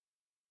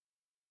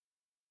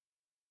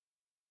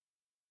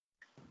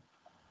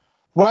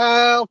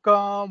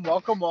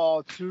Welcome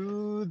all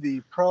to the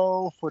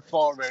Pro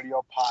Football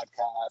Radio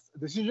Podcast.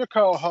 This is your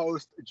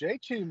co-host, Jay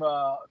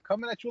Chima,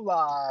 coming at you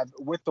live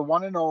with the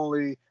one and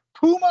only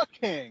Puma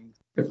King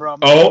from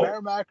Oh,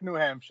 Merrimack, New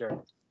Hampshire.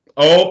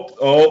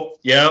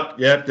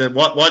 yeah.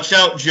 Watch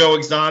out, Joe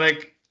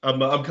Exotic.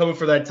 I'm coming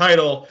for that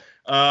title.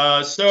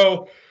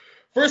 So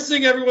first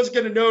thing everyone's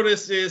going to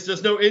notice is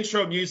there's no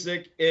intro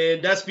music,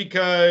 and that's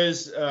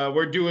because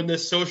we're doing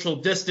this social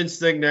distance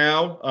thing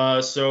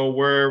now. So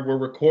we're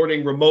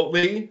recording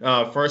remotely.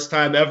 First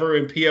time ever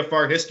in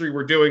PFR history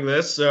we're doing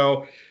this.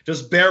 So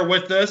just bear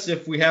with us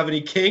if we have any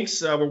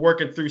kinks. We're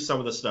working through some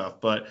of the stuff,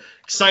 but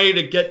excited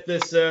to get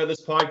this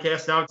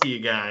podcast out to you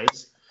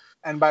guys.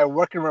 And by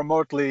working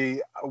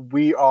remotely,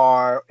 we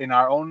are in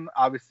our own,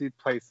 obviously,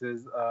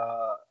 places.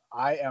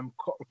 I am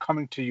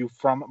coming to you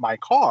from my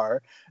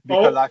car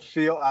because Oh, I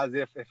feel as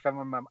if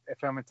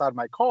I'm inside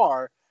my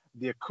car,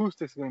 the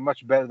acoustics are going to be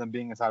much better than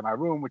being inside my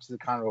room, which is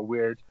kind of a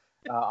weird,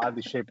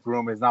 oddly shaped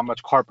room. There's not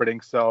much carpeting,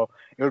 so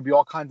it would be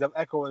all kinds of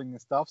echoing and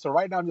stuff. So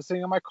right now, I'm just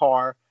sitting in my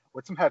car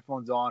with some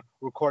headphones on,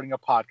 recording a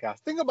podcast.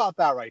 Think about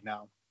that right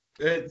now.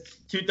 it's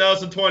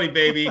 2020,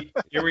 baby.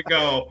 Here we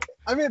go.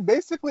 I mean,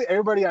 basically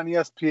everybody on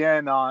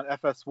ESPN on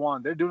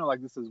FS1, they're doing it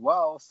like this as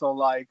well. So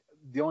like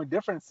the only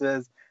difference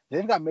is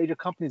they've got major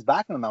companies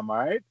backing them, all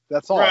right?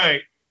 That's all.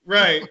 Right.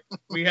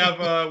 We have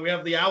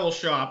the Owl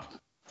Shop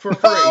for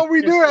free. Oh,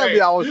 we do It's have the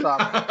great. owl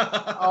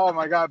shop. Oh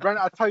my God, Brent,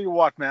 I tell you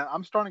what, man,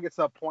 I'm starting to get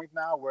to a point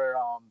now where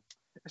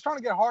it's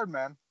starting to get hard,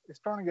 man. It's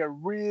starting to get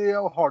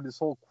real hard. This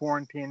whole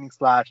quarantining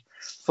slash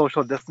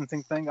social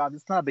distancing thing. I'm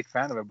just not a big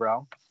fan of it,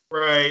 bro.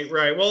 Right.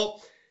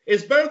 Well,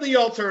 it's better than the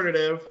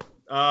alternative.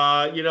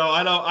 I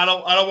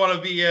don't want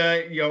to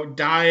be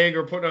dying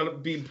or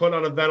being put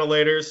on a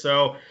ventilator.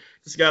 So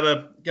just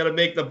gotta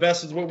make the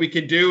best of what we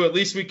can do. At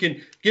least we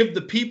can give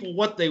the people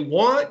what they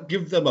want.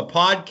 Give them a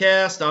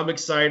podcast. I'm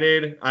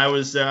excited. I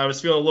was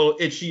feeling a little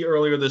itchy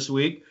earlier this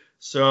week,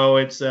 so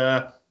it's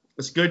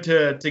good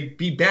to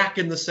be back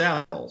in the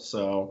saddle.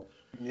 So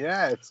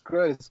Yeah, it's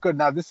good. It's good.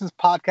 Now this is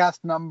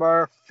podcast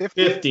number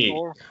 50 50.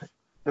 or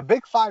the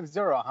big 50,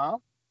 huh?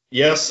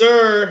 Yes,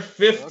 sir. Look at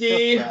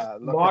 50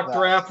 that. Look at mock that.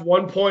 draft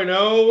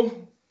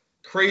 1.0.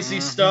 Crazy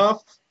Mm-hmm.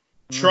 stuff.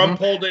 Mm-hmm. Trump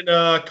holding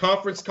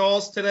conference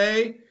calls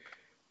today.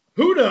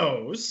 Who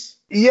knows?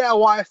 Yeah,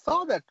 well, I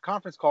saw that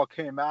conference call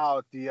came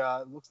out.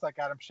 The looks like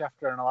Adam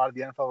Schefter and a lot of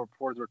the NFL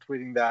reporters were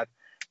tweeting that,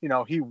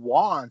 he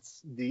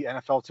wants the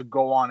NFL to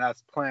go on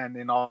as planned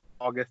in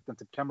August and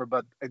September.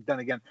 But then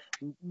again,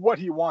 what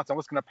he wants and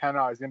what's going to pan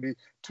out is going to be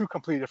two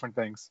completely different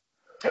things.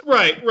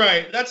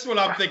 Right. That's what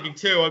I'm thinking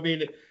too. I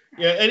mean,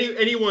 yeah,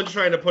 anyone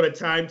trying to put a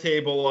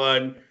timetable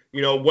on,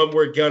 when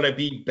we're gonna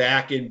be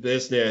back in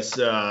business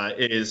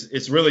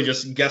is really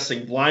just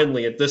guessing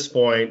blindly at this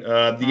point. The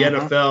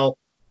Mm-hmm. NFL,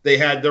 they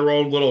had their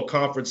own little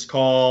conference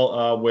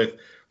call with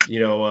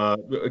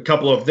a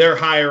couple of their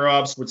higher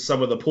ups with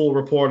some of the pool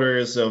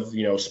reporters of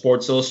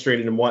Sports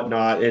Illustrated and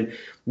whatnot. And I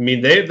mean,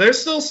 they're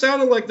still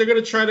sounding like they're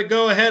going to try to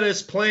go ahead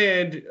as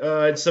planned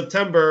in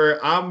September.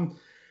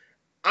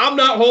 I'm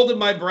not holding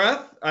my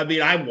breath. I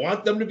mean, I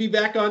want them to be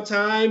back on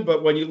time,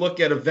 but when you look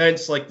at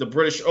events like the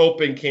British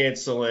Open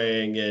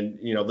canceling and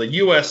the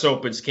U.S.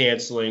 Open's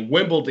canceling,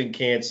 Wimbledon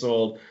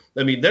canceled.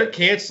 I mean, they're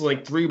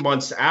canceling 3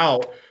 months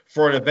out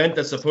for an event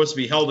that's supposed to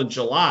be held in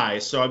July.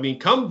 So I mean,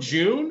 come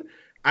June,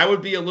 I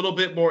would be a little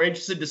bit more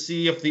interested to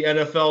see if the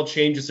NFL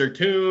changes their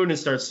tune and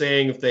starts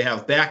saying if they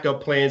have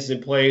backup plans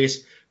in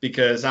place,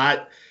 because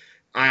I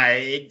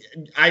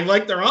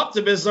like their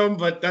optimism,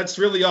 but that's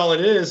really all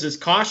it is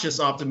cautious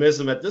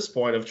optimism at this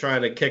point of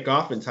trying to kick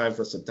off in time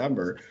for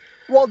September.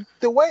 Well,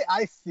 the way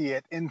I see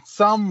it, in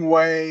some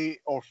way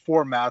or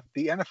format,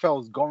 the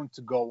NFL is going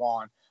to go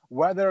on,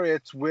 whether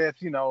it's with,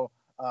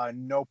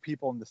 no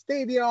people in the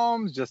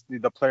stadiums, just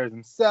the players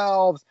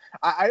themselves.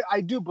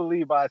 I do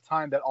believe by the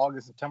time that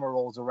August, September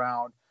rolls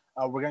around,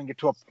 we're going to get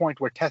to a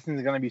point where testing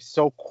is going to be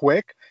so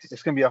quick.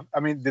 It's going to be, I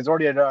mean, there's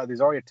already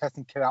a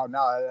testing kit out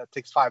now that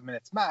takes 5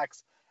 minutes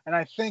max. And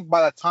I think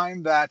by the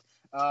time that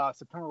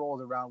September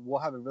rolls around, we'll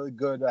have a really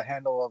good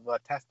handle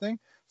of testing.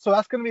 So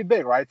that's going to be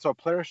big, right? So a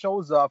player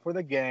shows up for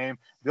the game,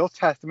 they'll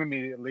test him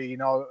immediately.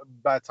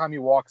 By the time he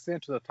walks in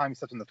to the time he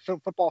steps in the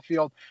football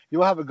field,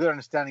 you'll have a good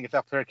understanding if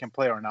that player can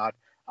play or not.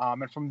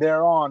 And from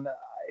there on,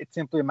 it's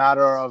simply a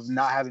matter of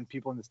not having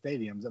people in the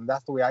stadiums, and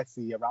that's the way I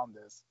see around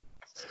this.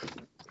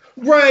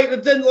 Right,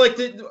 but then like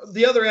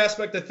the other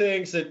aspect of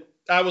things that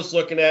I was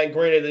looking at, and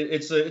granted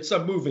it's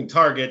a moving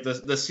target. The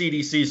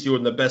CDC's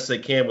doing the best they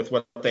can with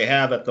what they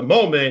have at the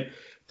moment,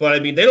 but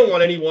I mean they don't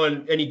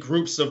want any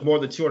groups of more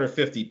than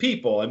 250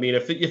 people. I mean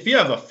if you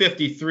have a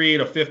 53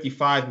 to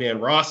 55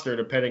 man roster,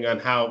 depending on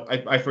how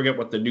I forget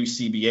what the new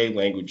CBA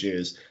language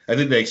is. I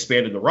think they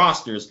expanded the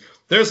rosters.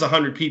 There's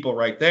 100 people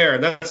right there,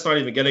 and that's not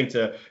even getting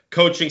to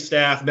coaching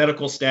staff,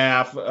 medical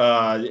staff,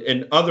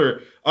 and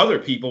other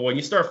people. When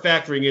you start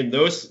factoring in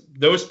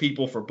those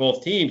people for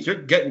both teams, you're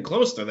getting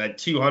close to that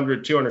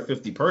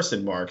 250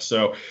 person mark.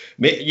 So,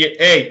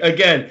 hey,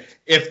 again,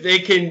 if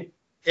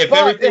But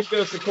everything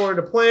goes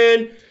according to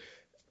plan,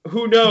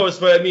 who knows?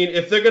 But I mean,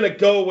 if they're going to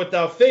go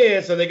without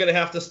fans, then they're going to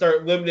have to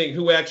start limiting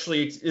who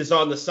actually is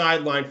on the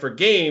sideline for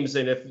games.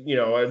 And if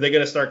are they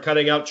going to start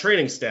cutting out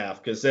training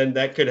staff? Because then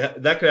that could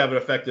have an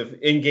effect of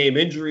in-game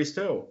injuries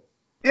too.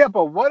 Yeah,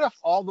 but what if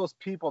all those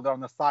people that are on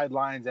the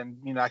sidelines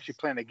and actually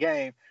playing a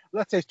game,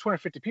 let's say it's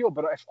 250 people,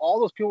 but if all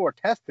those people were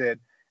tested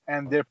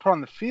and they're put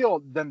on the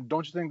field, then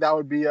don't you think that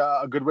would be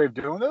a good way of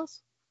doing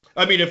this?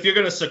 I mean, if you're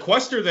going to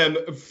sequester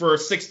them for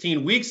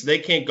 16 weeks, they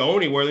can't go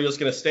anywhere. They're just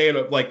going to stay in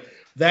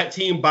that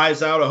team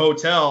buys out a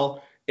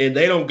hotel and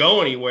they don't go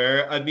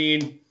anywhere. I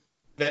mean,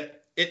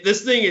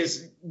 this thing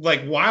is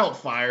like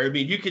wildfire. I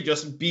mean, you could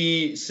just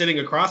be sitting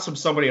across from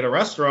somebody at a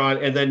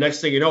restaurant, and then next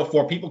thing you know,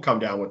 4 people come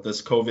down with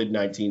this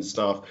COVID-19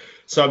 stuff.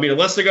 So, I mean,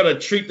 unless they're going to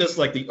treat this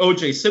like the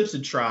O.J.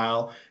 Simpson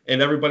trial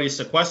and everybody's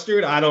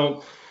sequestered,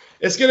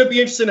 it's going to be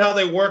interesting how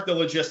they work the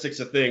logistics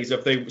of things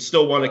if they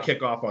still want to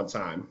kick off on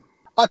time.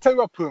 I'll tell you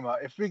what, Puma,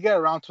 if we get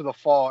around to the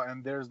fall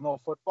and there's no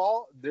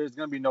football, there's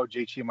going to be no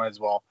Jay Chima as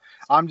well.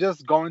 I'm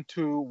just going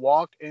to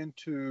walk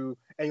into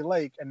a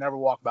lake and never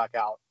walk back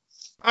out.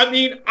 I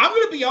mean, I'm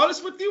going to be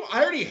honest with you.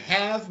 I already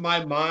have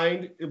my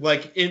mind,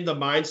 in the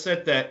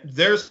mindset that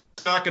there's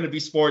not going to be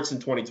sports in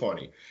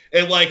 2020.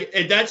 And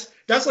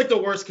that's like the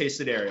worst case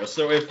scenario.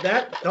 So if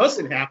that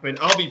doesn't happen,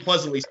 I'll be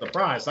pleasantly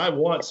surprised. I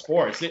want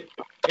sports.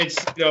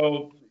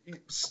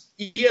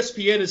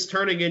 ESPN is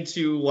turning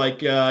into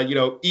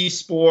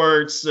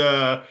esports,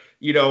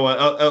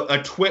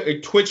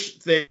 a Twitch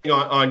thing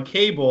on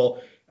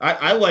cable.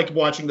 I like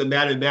watching the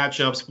Madden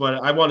matchups,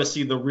 but I want to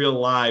see the real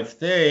live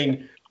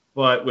thing.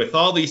 But with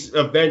all these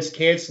events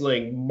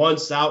canceling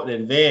months out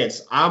in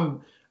advance, I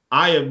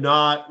am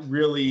not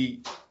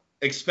really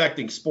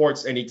expecting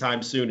sports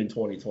anytime soon in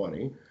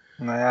 2020.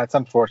 Yeah, it's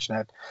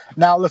unfortunate.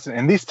 Now, listen,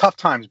 in these tough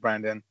times,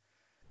 Brandon,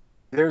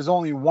 there's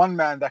only one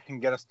man that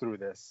can get us through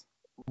this.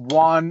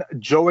 One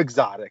Joe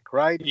Exotic,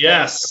 right?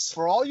 Yes. And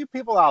for all you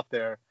people out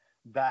there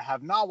that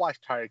have not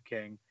watched Tiger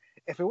King,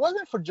 if it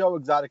wasn't for Joe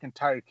Exotic and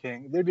Tiger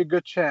King, there'd be a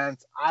good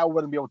chance I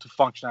wouldn't be able to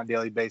function on a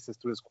daily basis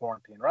through this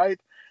quarantine, right?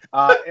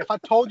 If I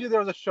told you there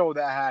was a show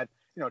that had,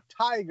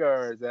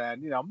 tigers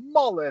and,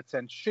 mullets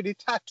and shitty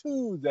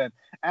tattoos and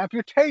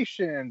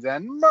amputations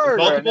and murder.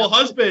 Multiple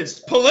husbands,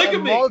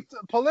 polygamy.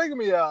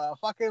 Polygamy,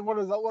 fucking, what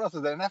else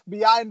is it? An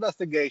FBI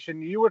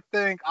investigation. You would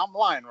think I'm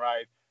lying,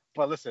 right?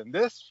 But listen,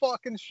 this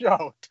fucking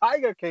show,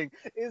 Tiger King,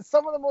 is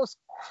some of the most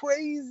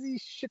crazy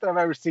shit that I've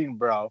ever seen,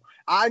 bro.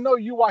 I know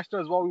you watched it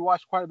as well. We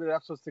watched quite a bit of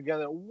episodes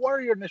together. What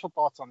are your initial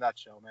thoughts on that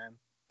show, man?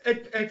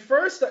 At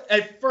first,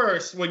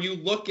 when you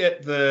look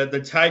at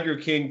the Tiger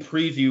King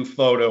preview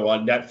photo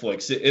on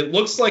Netflix, it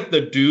looks like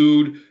the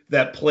dude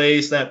that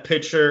plays that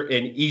pitcher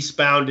in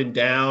Eastbound and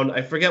Down.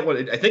 I forget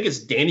I think it's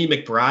Danny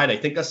McBride. I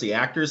think that's the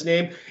actor's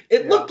name.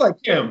 It looked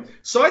like him.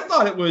 So I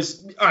thought it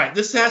was, all right,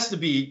 this has to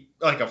be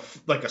like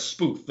a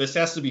spoof. This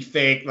has to be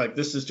fake. Like,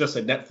 this is just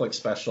a Netflix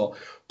special.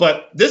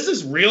 But this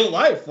is real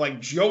life. Like,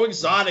 Joe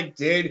Exotic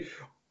did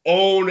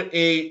own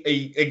a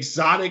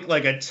exotic,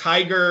 like a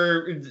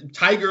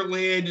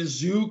Tigerland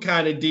zoo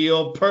kind of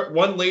deal.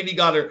 One lady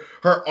got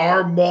her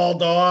arm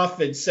mauled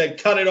off and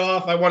said, cut it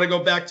off. I want to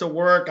go back to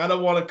work. I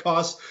don't want to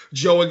cost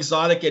Joe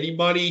Exotic any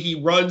money. He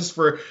runs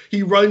for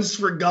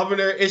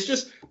governor. It's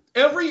just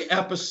every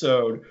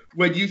episode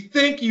when you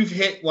think you've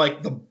hit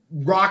like the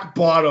rock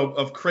bottom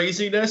of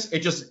craziness,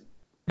 it just,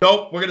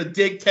 nope, we're going to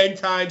dig 10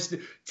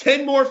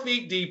 more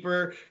feet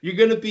deeper. You're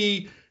going to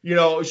be,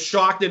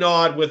 shocked and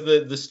awed with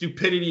the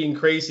stupidity and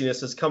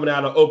craziness that's coming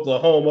out of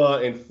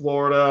Oklahoma and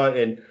Florida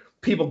and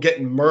people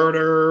getting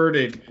murdered.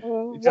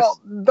 And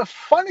the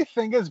funny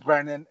thing is,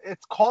 Brandon,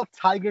 it's called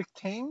Tiger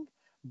King,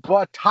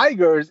 but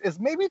tigers is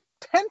maybe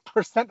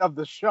 10% of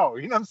the show.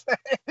 You know what I'm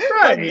saying?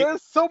 Right.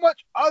 There's so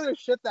much other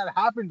shit that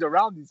happens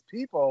around these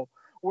people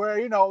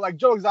where, like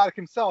Joe Exotic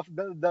himself,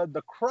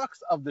 the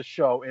crux of the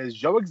show is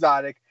Joe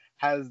Exotic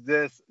has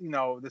this,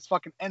 this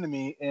fucking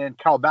enemy in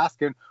Carole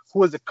Baskin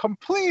who is a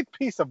complete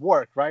piece of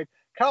work, right?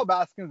 Carole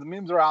Baskin, the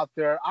memes are out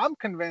there. I'm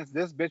convinced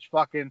this bitch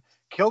fucking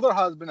killed her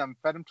husband and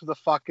fed him to the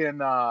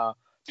fucking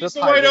she's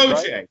the white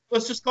OJ. Right?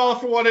 Let's just call it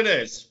for what it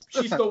is.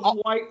 She's the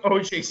white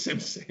OJ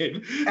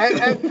Simpson.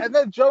 and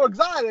then Joe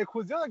Exotic,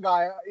 who's the other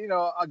guy,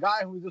 a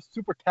guy who's just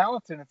super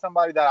talented and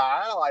somebody that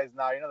I idolize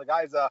now. The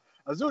guy's a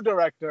zoo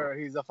director.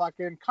 He's a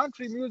fucking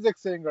country music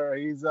singer.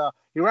 He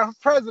ran for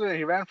president.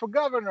 He ran for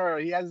governor.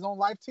 He has his own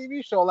live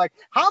TV show. Like,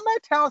 how many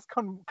talents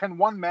can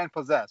one man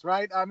possess,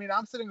 right? I mean,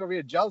 I'm sitting over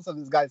here jealous of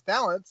this guy's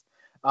talents.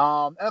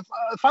 And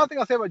the final thing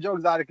I'll say about Joe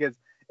Exotic is,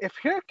 if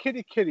Here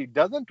Kitty Kitty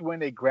doesn't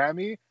win a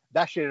Grammy,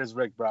 that shit is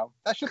rigged, bro.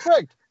 That shit's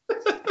rigged.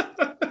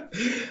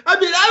 I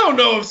mean, I don't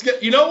know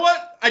if you know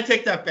what? I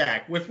take that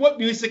back. With what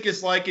music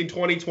is like in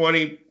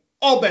 2020,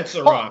 all bets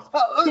are off.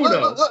 Who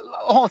knows?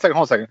 Hold on a second.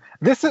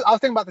 I was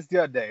thinking about this the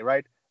other day,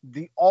 right?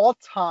 The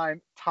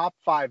all-time top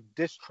 5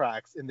 diss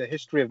tracks in the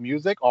history of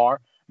music are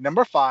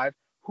number 5,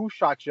 Who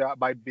Shot Ya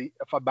by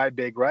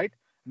Big, right?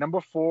 Number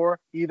 4,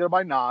 Either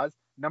by Nas.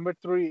 Number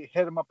 3,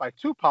 Hit 'Em Up by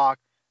Tupac.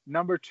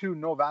 Number 2,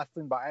 No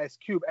Vaseline by Ice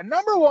Cube. And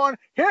number 1,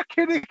 Here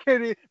Kitty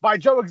Kitty by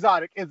Joe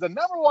Exotic is the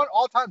number 1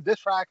 all-time diss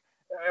track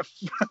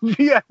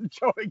via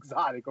Joe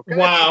Exotic. Okay.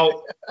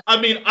 Wow.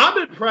 I mean, I'm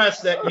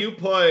impressed that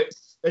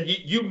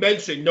you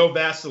mentioned no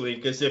Vaseline,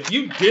 because if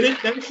you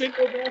didn't mention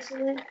no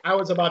Vaseline, I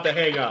was about to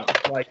hang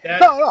up. Like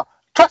that. No, no.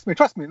 Trust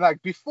me.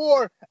 Like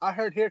before I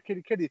heard Hair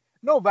Kitty Kitty,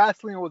 no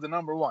Vaseline was the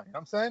number one. You know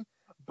what I'm saying?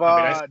 I mean,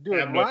 I But still have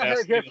dude, no when I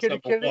heard Hair Vaseline as Kitty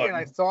number Kitty and I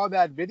one. saw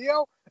that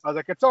video, I was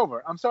like, it's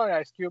over. I'm sorry,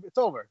 Ice Cube, it's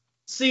over.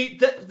 See,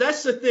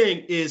 that's the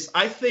thing is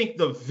I think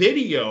the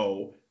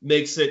video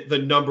makes it the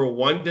number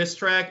one diss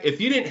track.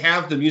 If you didn't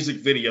have the music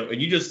video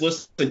and you just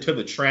listened to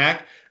the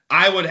track,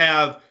 I would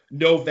have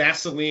No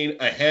Vaseline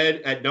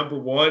ahead at number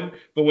one.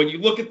 But when you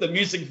look at the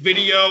music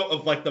video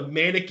of like the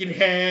mannequin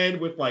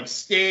head with like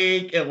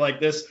steak and like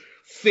this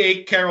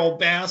fake Carol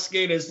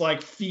Baskin is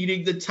like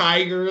feeding the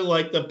tiger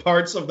like the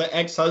parts of the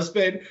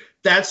ex-husband,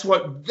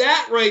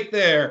 that right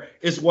there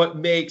is what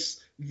makes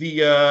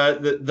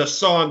the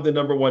song the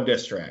number one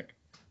diss track.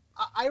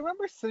 I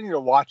remember sitting there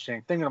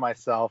watching, thinking to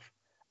myself,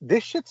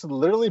 this shit's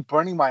literally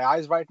burning my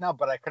eyes right now,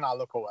 but I cannot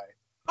look away.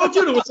 Oh,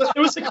 dude, it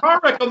was a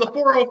car wreck on the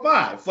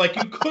 405. Like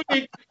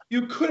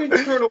you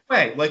couldn't turn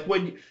away. Like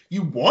when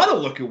you want to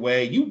look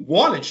away, you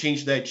want to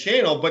change that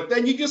channel, but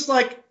then you just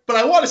like, but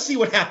I want to see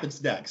what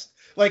happens next.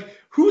 Like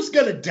who's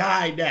gonna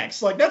die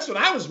next? Like that's what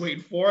I was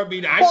waiting for. I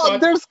mean, I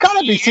thought there's gotta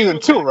be season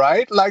two,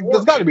 right? Like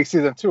there's gotta be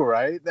season two,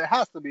 right? There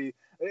has to be.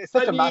 It's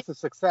such a massive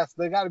success.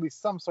 There got to be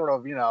some sort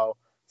of,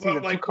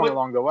 season two coming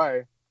along the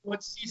way.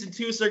 What season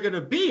twos are going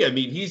to be? I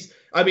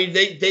mean,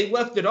 they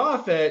left it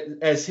off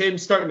as him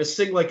starting to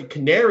sing like a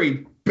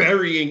canary,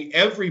 burying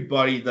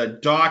everybody, the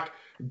Doc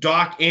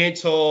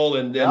Antle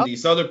and then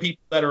these other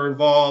people that are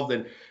involved.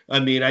 And I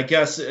mean, I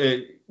guess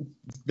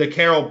the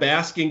Carol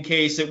Baskin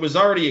case, it was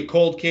already a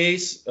cold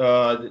case.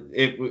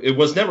 It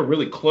was never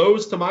really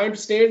closed to my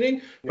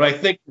understanding, but I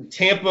think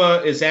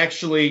Tampa is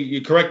actually,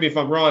 you correct me if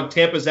I'm wrong,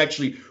 Tampa is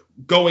actually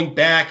going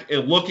back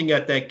and looking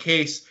at that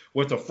case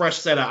with a fresh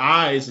set of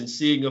eyes and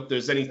seeing if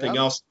there's anything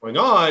else going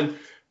on.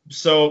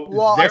 So,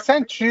 I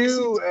sent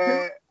you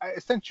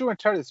and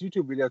Terry this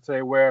YouTube video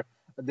today where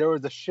there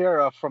was a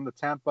sheriff from the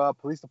Tampa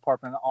Police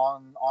Department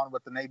on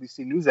with an ABC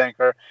News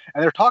anchor,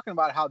 and they're talking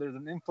about how there's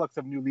an influx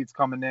of new leads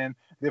coming in.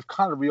 They've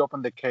kind of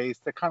reopened the case.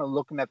 They're kind of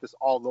looking at this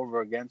all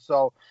over again.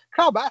 So,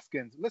 Carol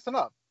Baskins, listen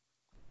up.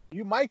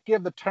 You might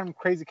give the term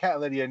crazy cat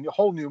lady a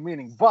whole new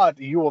meaning, but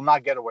you will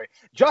not get away.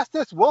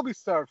 Justice will be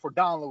served for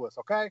Don Lewis,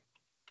 okay?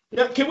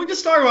 Yeah, can we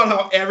just talk about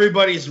how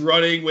everybody's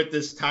running with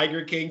this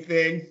Tiger King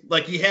thing?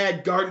 Like he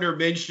had Gardner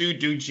Minshew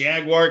do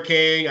Jaguar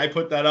King. I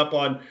put that up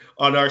on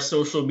our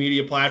social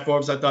media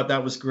platforms. I thought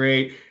that was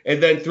great.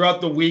 And then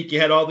throughout the week, you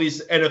had all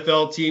these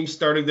NFL teams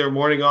starting their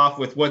morning off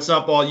with "What's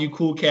up, all you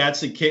cool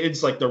cats and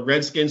kids?" Like the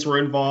Redskins were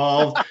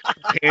involved,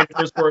 the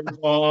Panthers were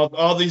involved,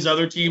 all these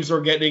other teams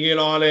were getting in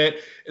on it.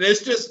 And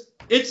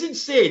it's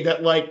insane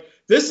that like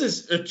this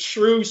is a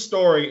true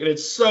story, and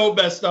it's so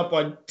messed up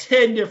on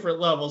 10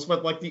 different levels,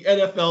 but like the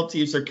NFL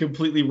teams are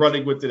completely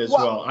running with it as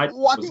well. I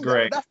thought it was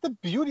great. That's the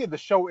beauty of the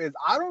show is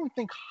I don't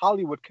think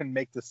Hollywood can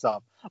make this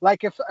up.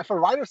 Like if a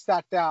writer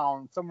sat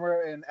down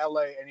somewhere in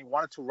LA and he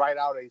wanted to write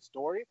out a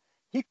story,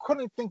 he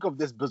couldn't think of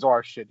this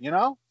bizarre shit,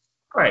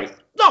 Right.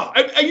 No,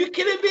 are you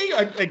kidding me?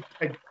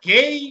 A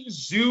gay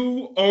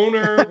zoo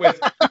owner with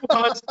two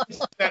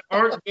husbands that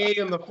aren't gay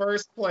in the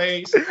first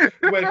place,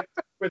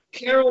 with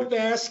Carol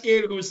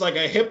Baskin, who's like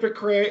a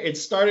hypocrite and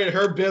started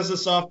her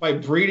business off by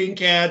breeding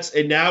cats,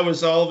 and now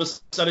is all of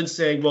a sudden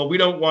saying, well, we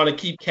don't want to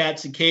keep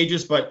cats in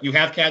cages, but you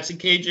have cats in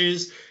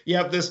cages. You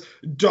have this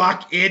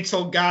Doc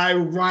Antle guy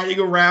riding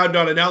around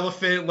on an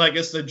elephant like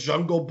it's the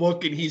Jungle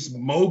Book and he's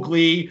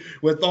Mowgli,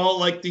 with all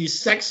like these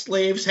sex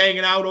slaves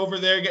hanging out over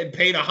there getting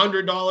paid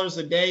 $100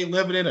 a day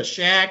living in a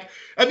shack.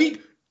 I mean,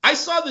 I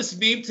saw this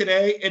meme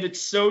today, and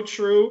it's so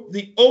true.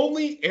 The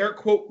only air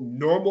quote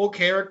normal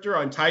character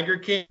on Tiger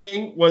King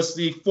was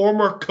the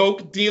former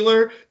coke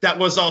dealer that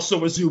was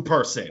also a zoo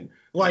person.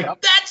 Like,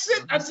 That's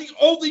it. That's the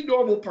only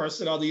normal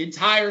person on the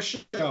entire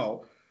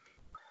show.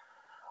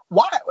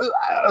 Why?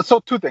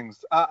 So two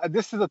things.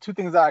 This is the two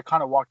things that I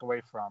kind of walked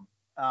away from.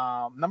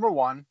 Number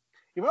one,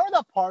 you remember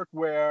that part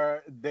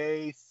where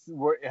they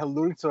were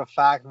alluding to the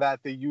fact that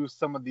they used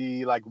some of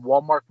the like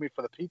Walmart meat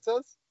for the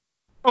pizzas?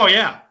 Oh,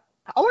 yeah.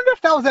 I wonder if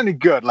that was any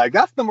good. Like,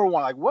 that's number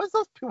one. Like, was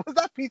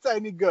that pizza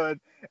any good?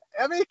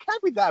 I mean, it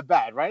can't be that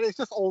bad, right? It's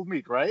just old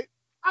meat, right?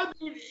 I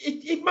mean,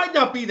 it might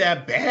not be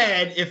that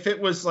bad if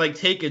it was, like,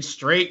 taken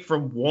straight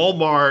from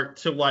Walmart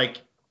to,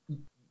 like,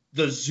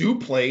 the zoo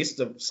place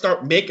to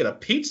start making a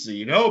pizza,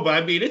 But,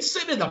 I mean, it's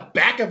sitting in the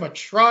back of a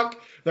truck.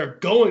 They're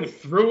going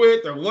through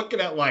it. They're looking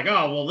at, like,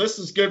 oh, well, this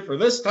is good for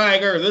this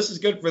tiger. This is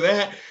good for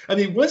that. I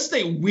mean, once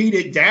they weed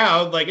it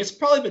down, like, it's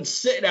probably been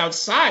sitting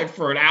outside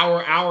for an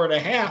hour, hour and a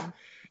half.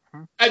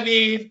 I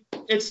mean,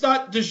 it's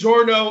not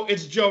DiGiorno,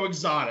 it's Joe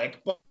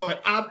Exotic, but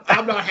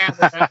I'm not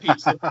having that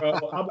pizza, bro.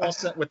 I'm all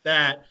set with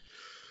that.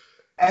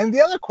 And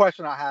the other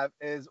question I have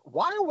is,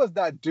 why was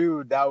that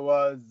dude that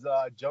was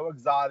Joe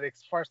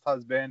Exotic's first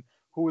husband,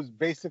 who was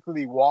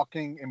basically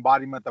walking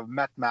embodiment of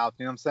meth mouth,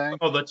 you know what I'm saying?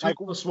 Oh, the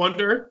Toothless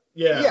Wonder?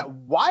 Yeah. Yeah,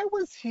 why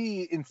was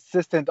he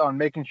insistent on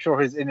making sure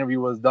his interview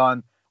was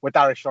done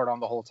without a shirt on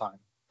the whole time?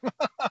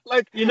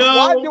 Like, You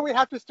why know, do we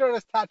have to stare at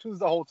his tattoos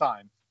the whole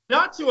time?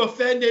 not to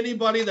offend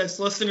anybody that's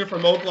listening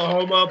from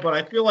Oklahoma, but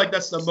I feel like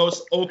that's the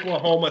most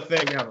Oklahoma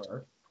thing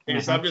ever.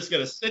 Is I'm just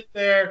gonna sit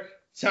there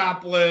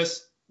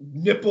topless,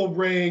 nipple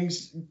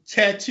rings,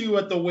 tattoo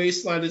at the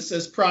waistline that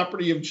says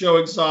 "Property of Joe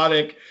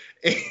Exotic,"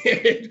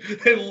 and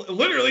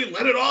literally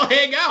let it all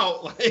hang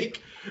out.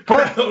 Like,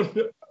 I don't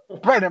know.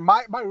 Brandon,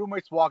 my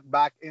roommates walked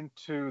back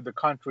into the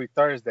country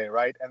Thursday,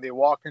 right? And they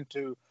walked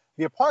into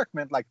the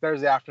apartment like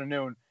Thursday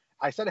afternoon.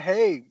 I said,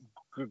 hey,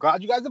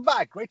 glad you guys are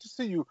back. Great to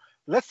see you.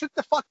 Let's sit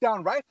the fuck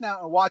down right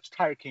now and watch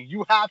Tiger King.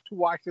 You have to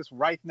watch this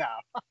right now.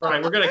 All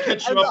right, we're gonna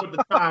catch you up with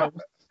the time.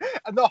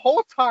 And the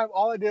whole time,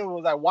 all I did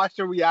was I watched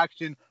their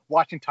reaction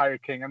watching Tiger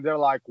King. And they're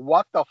like,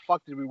 what the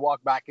fuck did we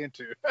walk back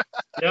into?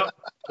 Yep.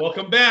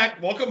 Welcome back.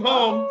 Welcome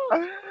home.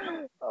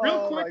 Real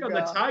Oh, quick my on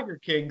the God. Tiger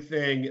King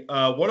thing,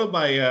 one of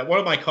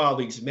my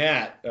colleagues,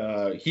 Matt,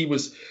 he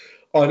was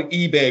on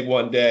eBay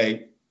one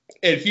day,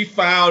 and he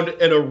found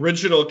an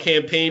original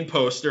campaign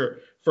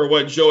poster for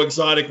when Joe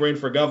Exotic ran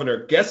for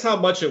governor. Guess how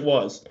much it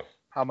was?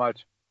 How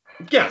much?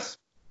 Guess.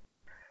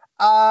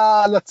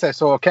 Let's say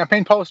so. A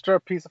campaign poster,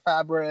 piece of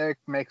fabric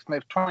makes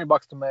maybe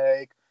 $20 to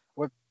make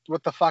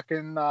with the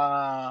fucking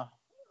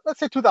let's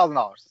say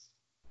 $2,000.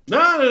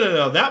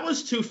 No. That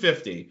was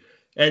 $250.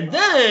 And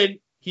then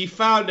he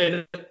found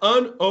an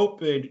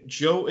unopened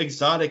Joe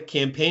Exotic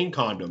campaign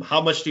condom.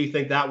 How much do you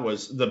think that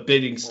was? The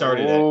bidding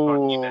started at on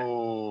eBay.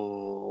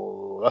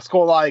 Oh, let's go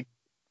like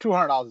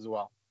 $200 as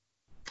well.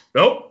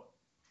 Nope.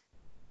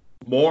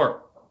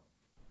 More.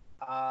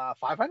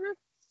 500?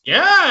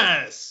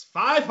 Yes,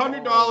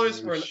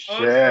 $500 for an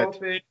Shit.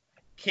 unopened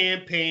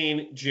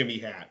campaign Jimmy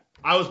hat.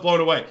 I was blown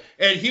away,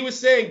 and he was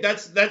saying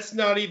that's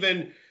not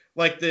even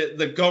like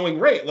the going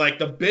rate. Like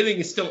the bidding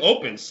is still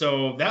open,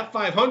 so that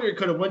 500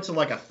 could have went to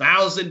like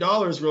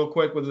 $1,000 real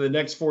quick within the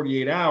next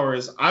 48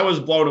 hours. I was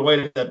blown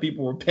away that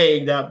people were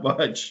paying that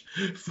much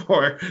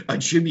for a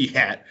Jimmy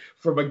hat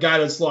from a guy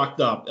that's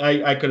locked up.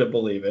 I couldn't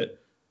believe it.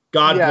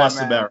 God bless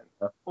man. America.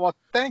 Well,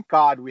 thank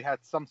God we had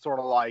some sort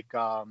of like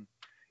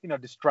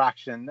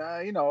distraction.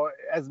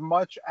 As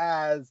much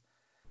as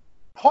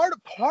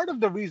part of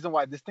the reason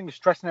why this thing is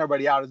stressing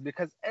everybody out is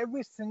because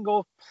every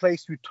single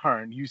place you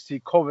turn, you see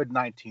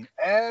COVID-19.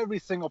 Every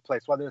single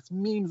place, whether it's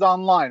memes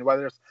online,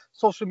 whether it's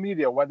social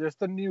media, whether it's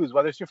the news,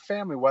 whether it's your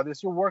family, whether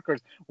it's your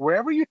workers,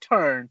 wherever you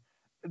turn,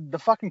 the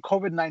fucking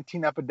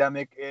COVID-19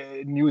 epidemic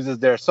news is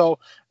there. So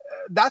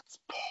that's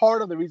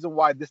part of the reason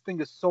why this thing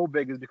is so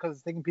big, is because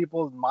it's taking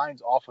people's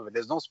minds off of it.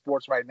 There's no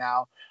sports right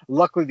now.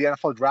 Luckily, the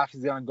NFL draft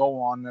is going to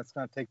go on, and that's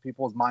going to take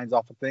people's minds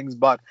off of things.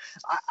 But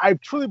I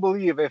truly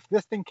believe if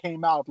this thing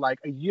came out like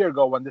a year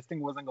ago when this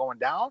thing wasn't going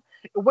down,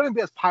 it wouldn't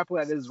be as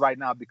popular as it is right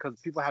now because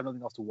people have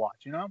nothing else to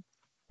watch,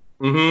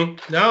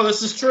 Mm-hmm. No,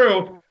 this is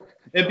true.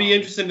 It'd be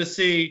interesting to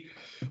see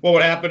what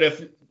would happen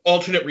if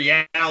alternate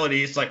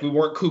realities, like we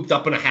weren't cooped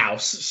up in a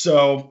house.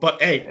 So,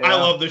 but hey, Yeah. I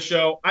love the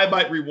show. I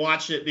might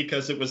rewatch it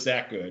because it was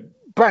that good.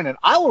 Brandon,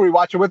 I will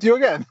rewatch it with you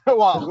again.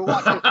 Well, we'll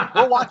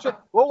watch it.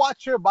 We'll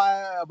watch it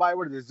by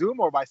what is it,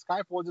 Zoom or by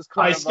Skype? We'll just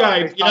By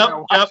Skype.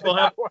 Yep.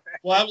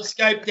 We'll have a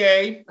Skype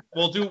day.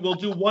 We'll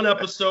do one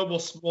episode.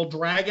 We'll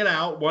drag it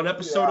out, one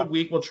episode a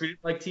week. We'll treat it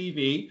like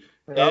TV,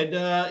 and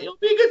it'll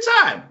be a good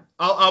time.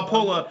 I'll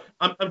pull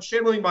I'm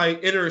channeling my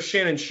inner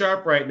Shannon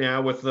Sharp right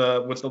now with the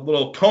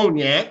little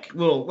cognac,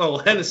 little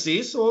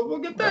Hennessy. So we'll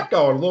get that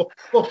going. A little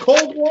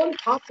cold one,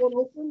 hot one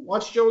open.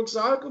 Watch Joe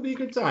Exotic. It'll be a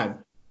good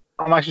time.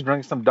 I'm actually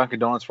drinking some Dunkin'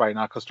 Donuts right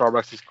now because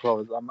Starbucks is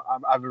closed.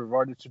 I've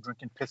reverted to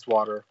drinking piss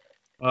water.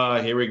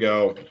 Here we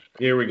go.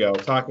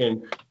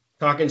 Talking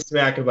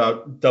smack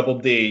about Double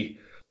D.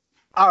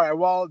 All right,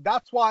 well,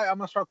 that's why I'm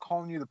gonna start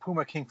calling you the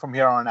Puma King from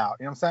here on out.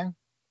 You know what I'm saying?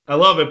 I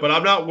love it, but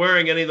I'm not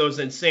wearing any of those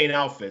insane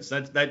outfits.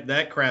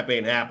 That crap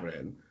ain't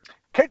happening.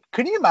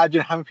 Can you imagine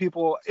how many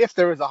people, if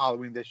there is a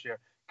Halloween this year,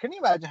 can you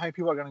imagine how many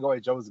people are gonna go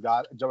at Joe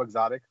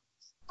Exotic?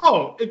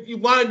 Oh, if you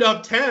lined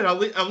up 10,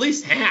 at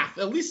least half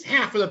of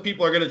the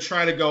people are going to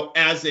try to go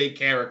as a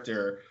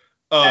character.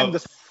 And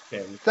the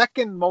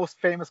second most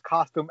famous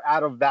costume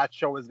out of that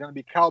show is going to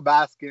be Carol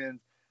Baskin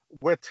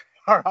with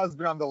her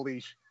husband on the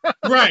leash.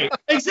 Right.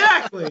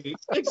 Exactly.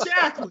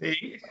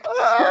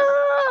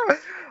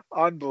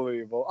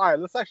 Unbelievable. All right,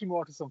 let's actually move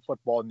on to some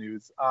football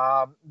news.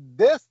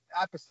 This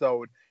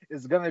episode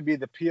is going to be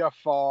the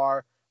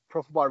PFR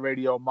Pro Football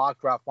Radio Mock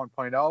Draft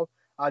 1.0.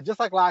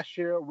 Just like last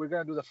year, we're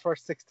going to do the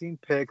first 16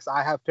 picks.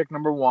 I have pick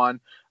number 1.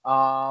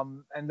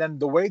 And then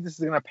the way this is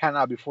going to pan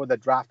out before the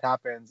draft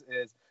happens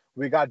is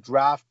we got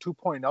draft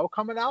 2.0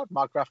 coming out,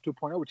 mock draft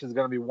 2.0, which is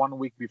going to be 1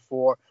 week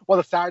before,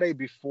 the Saturday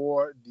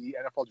before the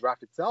NFL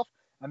draft itself.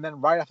 And then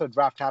right after the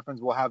draft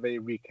happens, we'll have a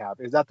recap.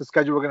 Is that the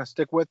schedule we're going to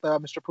stick with,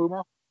 Mr.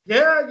 Puma?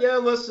 Yeah,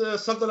 unless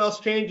something else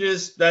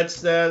changes,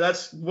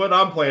 that's what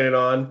I'm planning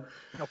on.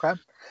 Okay.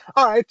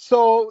 All right,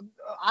 so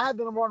I have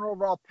the number 1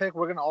 overall pick.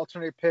 We're going to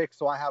alternate picks.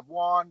 So I have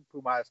 1,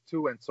 Puma has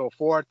 2, and so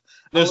forth.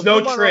 There's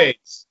no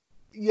trades.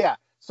 Yeah.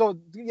 So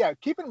yeah,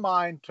 keep in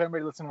mind to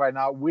everybody listening right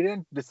now, we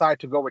didn't decide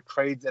to go with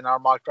trades in our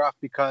mock draft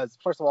because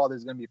first of all,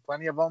 there's going to be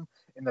plenty of them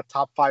in the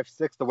top 5,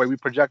 6, the way we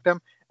project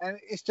them, and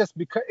it's just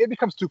because it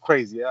becomes too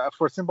crazy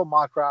for a simple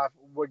mock draft.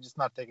 We're just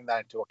not taking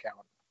that into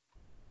account.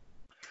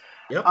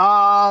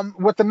 Yep.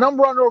 With the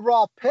number 1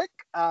 overall pick,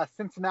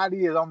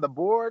 Cincinnati is on the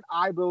board.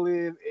 I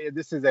believe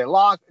this is a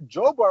lock.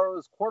 Joe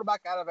Burrow,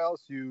 quarterback out of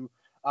LSU,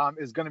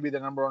 is going to be the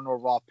number 1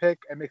 overall pick.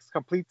 It makes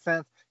complete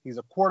sense. He's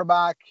a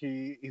quarterback.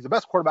 He's the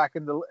best quarterback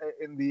in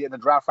the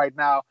draft right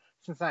now.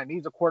 Cincinnati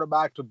needs a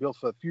quarterback to build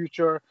for the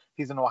future.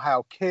 He's an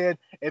Ohio kid.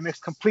 It makes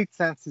complete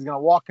sense. He's going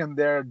to walk in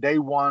there day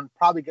one,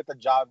 probably get the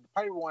job,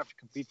 probably won't have to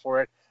compete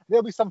for it.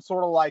 There'll be some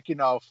sort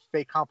of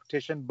fake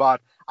competition,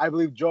 but I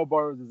believe Joe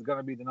Burrow is going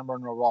to be the number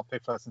 1 overall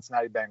pick for the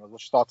Cincinnati Bengals.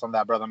 What's your thoughts on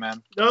that, brother,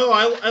 man? No,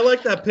 I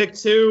like that pick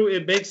too.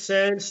 It makes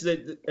sense.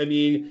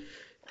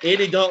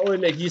 Andy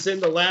Dalton, he's in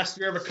the last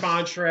year of a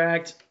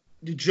contract.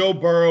 Joe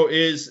Burrow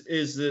is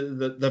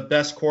the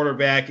best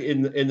quarterback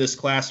in this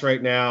class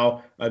right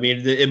now. I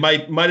mean, it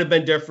might have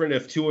been different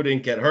if Tua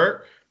didn't get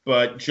hurt,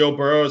 but Joe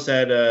Burrow's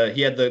had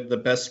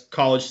the best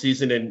college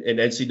season in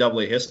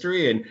NCAA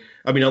history. And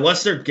I mean,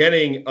 unless they're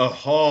getting a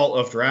haul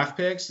of draft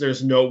picks,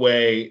 there's no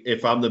way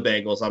if I'm the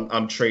Bengals,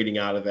 I'm trading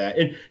out of that.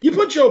 And you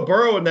put Joe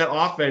Burrow in that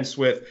offense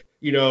with,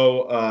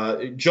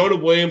 Jonah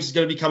Williams is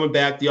going to be coming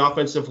back, the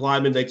offensive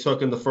lineman they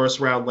took in the first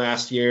round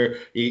last year.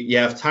 You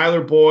have Tyler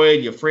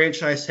Boyd, you have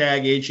franchise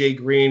tag AJ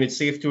Green. It's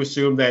safe to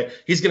assume that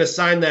he's going to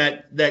sign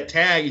that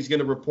tag. He's going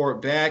to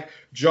report back.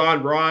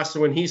 John Ross,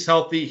 when he's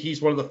healthy,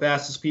 he's one of the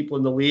fastest people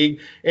in the league.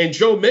 And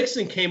Joe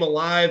Mixon came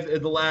alive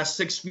in the last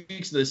 6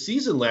 weeks of the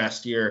season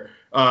last year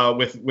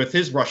with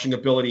his rushing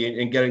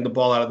ability and getting the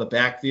ball out of the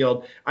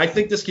backfield. I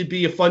think this could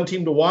be a fun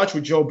team to watch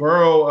with Joe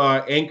Burrow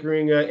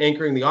anchoring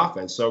the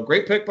offense. So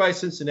great pick by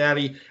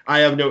Cincinnati. I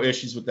have no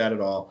issues with that at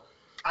all.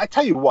 I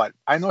tell you what,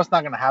 I know it's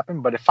not going to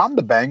happen, but if I'm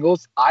the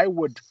Bengals, I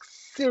would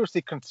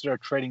seriously consider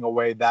trading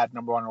away that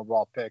number 1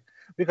 overall pick.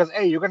 Because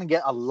A, you're going to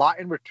get a lot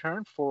in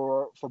return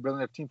for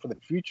building a team for the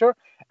future.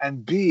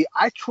 And B,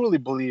 I truly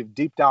believe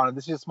deep down, and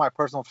this is just my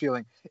personal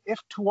feeling, if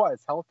Tua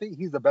is healthy,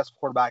 he's the best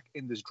quarterback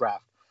in this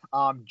draft.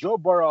 Joe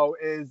Burrow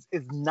is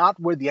not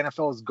where the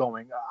NFL is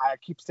going. I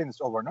keep saying this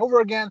over and over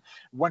again.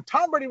 When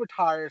Tom Brady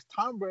retires,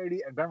 Tom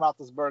Brady and Ben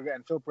Roethlisberger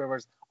and Philip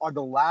Rivers are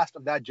the last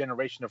of that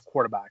generation of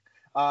quarterback.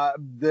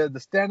 The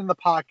stand in the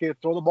pocket,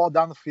 throw the ball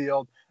down the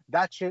field,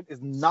 that shit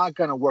is not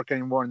going to work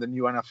anymore in the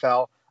new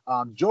NFL.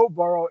 Joe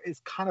Burrow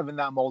is kind of in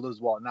that mold as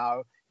well.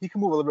 Now, he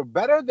can move a little bit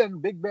better than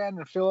Big Ben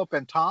and Philip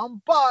and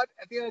Tom, but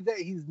at the end of the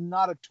day, he's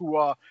not a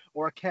Tua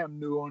or a Cam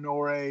Newton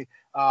or a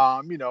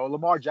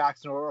Lamar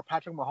Jackson or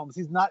Patrick Mahomes.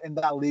 He's not in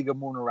that league of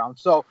moving around.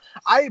 So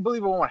I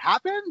believe it won't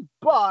happen,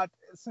 but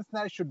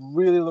Cincinnati should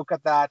really look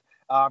at that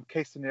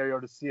case scenario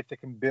to see if they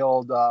can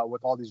build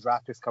with all these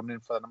draft picks coming in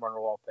for the number 1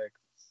 overall pick.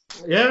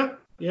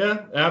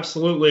 Yeah,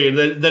 absolutely.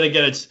 And then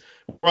again,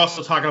 we're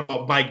also talking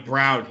about Mike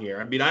Brown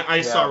here. I mean, I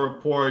saw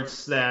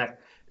reports that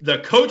the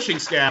coaching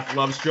staff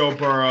loves Joe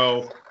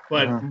Burrow,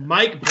 but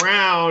Mike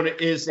Brown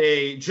is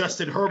a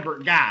Justin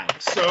Herbert guy.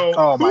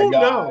 So who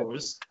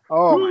knows?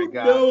 Who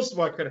knows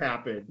what could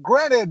happen?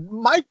 Granted,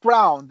 Mike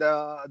Brown,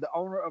 the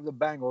owner of the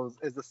Bengals,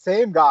 is the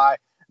same guy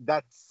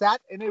that sat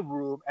in a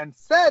room and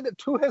said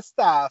to his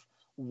staff,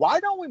 why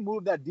don't we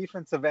move that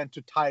defensive end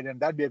to tight end?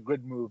 That'd be a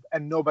good move.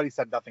 And nobody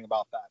said nothing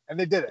about that. And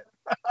they did it.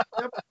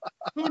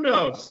 Who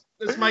knows?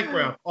 It's Mike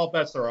Brown. All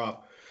bets are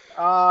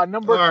off.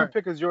 Number 2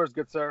 pick is yours,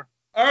 good sir.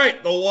 All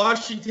right. The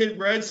Washington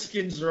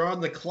Redskins are on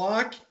the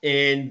clock,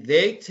 and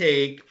they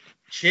take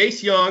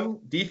Chase Young,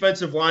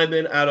 defensive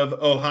lineman out of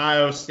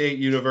Ohio State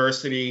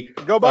University.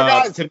 Go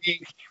Buckeyes!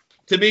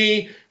 To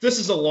me, this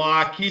is a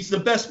lock. He's the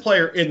best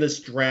player in this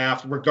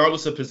draft,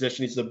 regardless of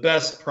position. He's the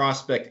best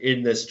prospect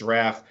in this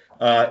draft.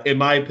 In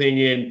my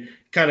opinion,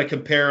 kind of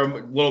compare him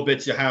a little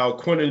bit to how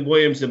Quinnen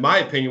Williams, in my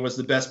opinion, was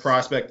the best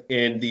prospect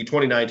in the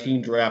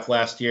 2019 draft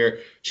last year.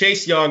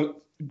 Chase Young,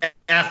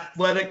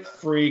 athletic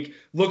freak,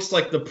 looks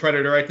like the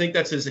Predator. I think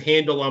that's his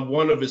handle on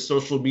one of his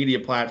social media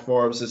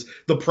platforms is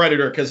the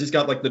Predator because he's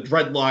got like the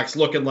dreadlocks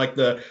looking like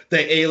the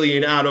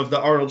alien out of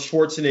the Arnold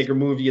Schwarzenegger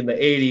movie in the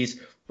 80s.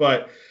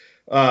 But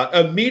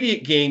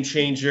immediate game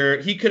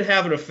changer. He could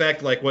have an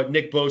effect like what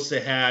Nick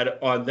Bosa had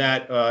on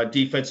that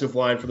defensive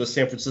line for the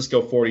San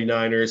Francisco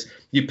 49ers.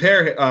 You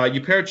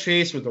pair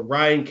Chase with a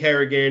Ryan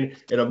Kerrigan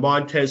and a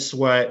Montez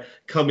Sweat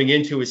coming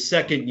into his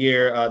second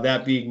year,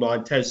 that being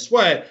Montez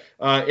Sweat.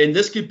 And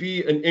this could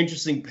be an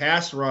interesting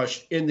pass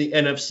rush in the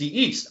NFC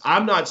East.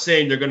 I'm not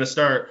saying they're going to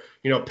start,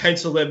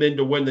 pencil them in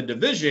to win the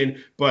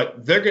division,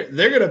 but they're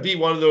going to be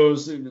one of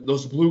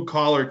those blue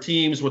collar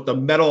teams with the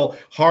metal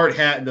hard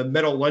hat and the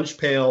metal lunch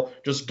pail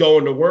just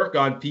going to work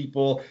on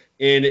people.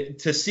 And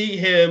to see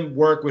him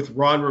work with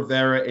Ron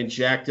Rivera and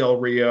Jack Del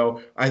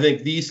Rio, I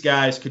think these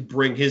guys could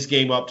bring his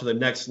game up to the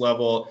next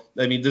level.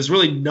 I mean, there's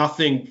really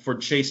nothing for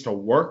Chase to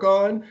work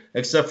on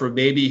except for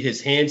maybe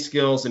his hand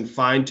skills and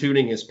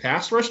fine-tuning his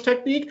pass rush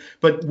technique.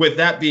 But with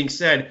that being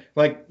said,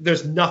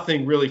 there's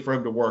nothing really for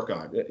him to work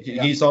on.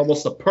 He's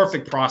almost a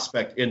perfect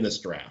prospect in this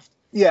draft.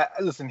 Yeah,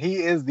 listen, he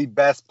is the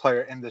best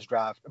player in this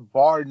draft,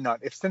 bar none.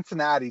 If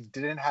Cincinnati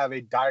didn't have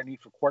a dire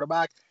need for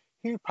quarterback,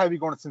 he'd probably be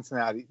going to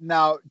Cincinnati.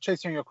 Now,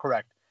 Chase Young, you're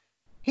correct.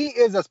 He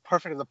is as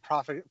perfect as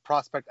a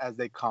prospect as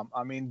they come.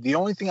 I mean, the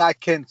only thing I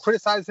can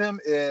criticize him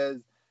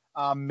is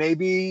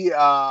maybe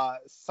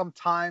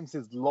sometimes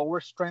his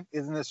lower strength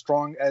isn't as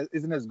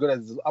good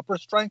as his upper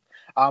strength.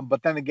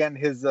 But then again,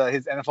 his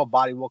NFL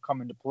body will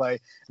come into play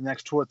in the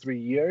next 2 or 3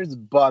 years.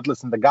 But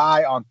listen, the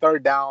guy on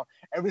third down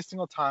every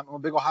single time. I'm a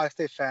big Ohio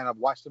State fan. I've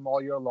watched him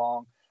all year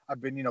long. I've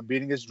been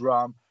beating his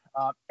drum.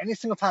 Any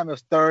single time it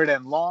was third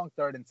and long,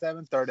 3rd and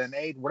 7, 3rd and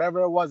 8,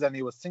 whatever it was, and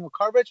he was single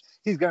coverage,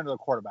 he's getting to the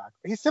quarterback.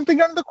 He's simply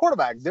getting to the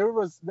quarterback. There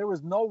was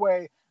no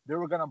way they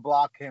were going to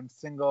block him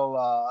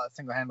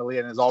single-handedly,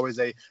 and there's always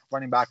a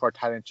running back or a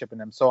tight end chipping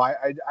him. So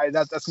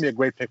that's going to be a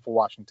great pick for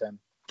Washington.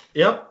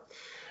 Yep.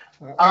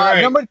 All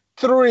right. Number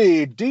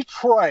 3,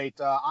 Detroit.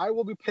 I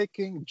will be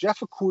picking Jeff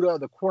Okudah,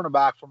 the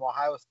cornerback from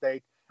Ohio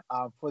State,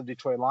 for the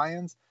Detroit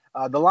Lions.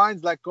 The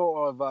Lions let go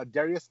of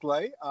Darius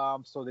Slay,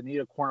 so they need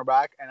a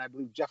cornerback, and I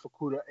believe Jeff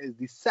Okudah is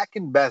the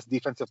second best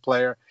defensive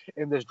player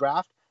in this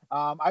draft.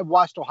 I've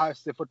watched Ohio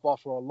State football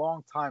for a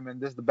long time, and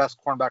this is the best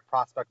cornerback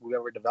prospect we've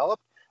ever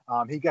developed.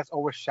 He gets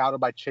overshadowed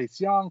by Chase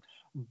Young,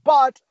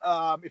 but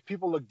if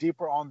people look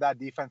deeper on that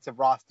defensive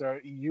roster,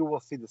 you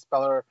will see the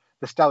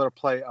stellar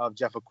play of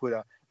Jeff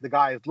Okudah. The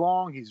guy is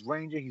long, he's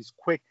rangy, he's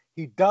quick.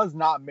 He does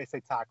not miss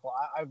a tackle.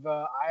 I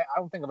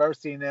don't think I've ever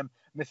seen him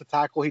miss a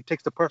tackle. He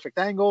takes the perfect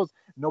angles.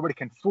 Nobody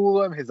can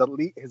fool him. His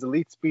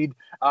elite speed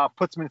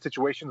puts him in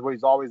situations where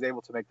he's always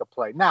able to make the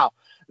play. Now,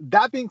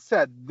 that being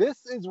said,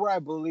 this is where I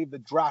believe the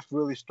draft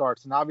really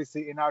starts. And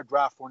obviously, in our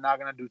draft, we're not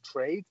going to do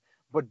trades.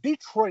 But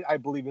Detroit, I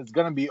believe, is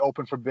going to be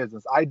open for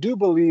business. I do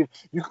believe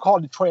you can call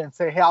Detroit and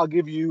say, hey, I'll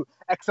give you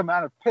X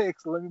amount of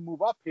picks. Let me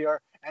move up here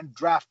and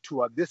draft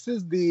Tua. This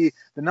is the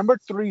number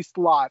 3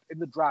 slot in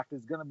the draft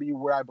is going to be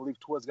where I believe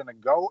Tua is going to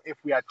go if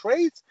we had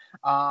trades.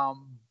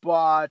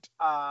 But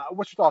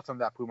what's your thoughts on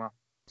that, Puma?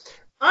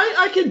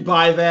 I can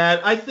buy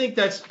that. I think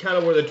that's kind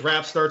of where the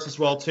draft starts as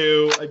well,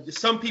 too.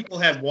 Some people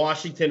had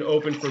Washington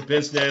open for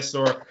business,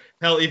 or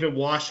hell, even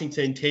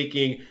Washington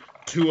taking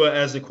Tua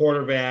as a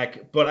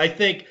quarterback. But I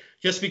think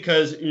just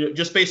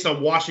based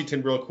on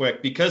Washington real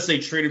quick, because they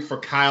traded for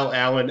Kyle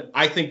Allen,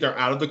 I think they're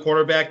out of the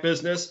quarterback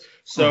business.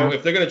 So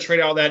if they're going to trade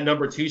out that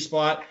number 2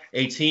 spot,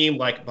 a team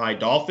like my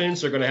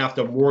Dolphins are going to have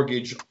to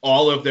mortgage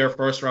all of their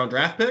first-round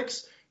draft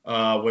picks,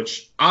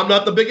 which I'm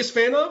not the biggest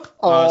fan of.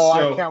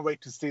 I can't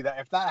wait to see that.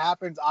 If that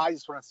happens, I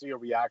just want to see your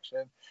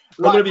reaction.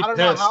 I'm going to be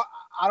pissed.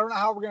 I don't know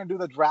how we're going to do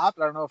the draft.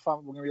 I don't know if we're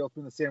going to be able to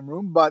be in the same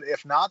room. But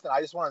if not, then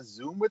I just want to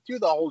Zoom with you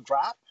the whole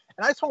draft.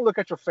 And I just want to look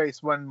at your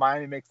face when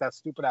Miami makes that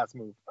stupid-ass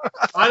move.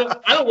 I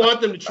don't want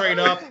them to trade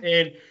up,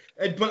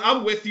 but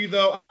I'm with you,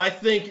 though. I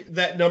think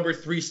that number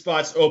 3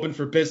 spot's open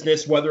for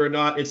business, whether or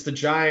not it's the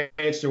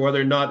Giants or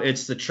whether or not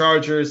it's the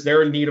Chargers.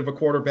 They're in need of a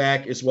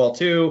quarterback as well,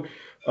 too.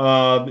 There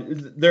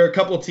are a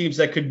couple of teams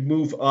that could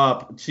move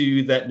up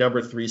to that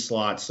number 3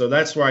 slot. So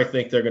that's where I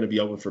think they're going to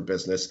be open for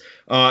business.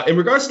 In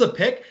regards to the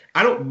pick,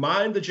 I don't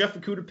mind the Jeff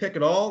Okudah pick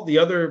at all. The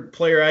other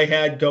player I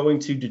had going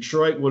to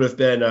Detroit would have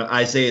been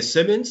Isaiah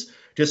Simmons,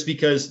 just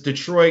because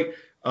Detroit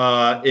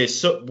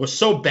was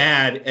so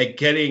bad at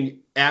getting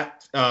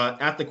at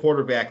the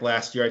quarterback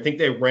last year. I think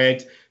they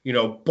ranked,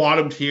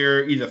 bottom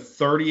tier, either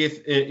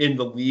 30th in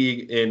the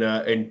league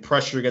in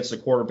pressure against the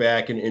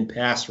quarterback and in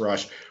pass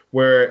rush.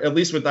 Where at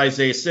least with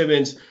Isaiah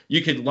Simmons,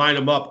 you could line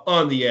him up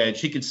on the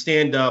edge. He could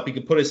stand up. He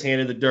could put his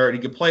hand in the dirt. He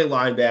could play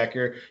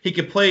linebacker. He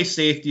could play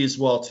safety as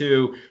well,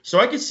 too.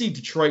 So I could see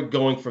Detroit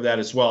going for that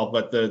as well.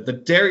 But the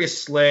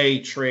Darius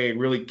Slay trade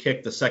really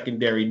kicked the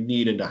secondary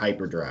need into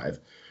hyperdrive.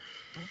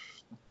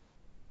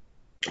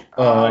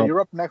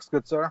 You're up next,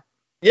 good sir.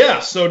 Yeah,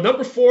 so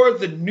number 4,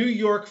 the New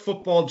York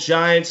Football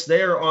Giants.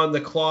 They are on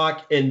the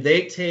clock, and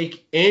they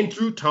take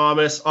Andrew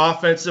Thomas,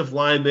 offensive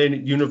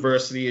lineman,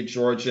 University of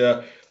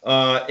Georgia.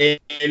 And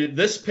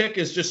this pick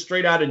is just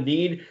straight out of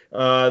need.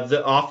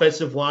 The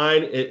offensive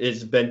line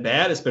has been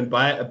bad. It's been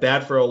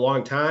bad for a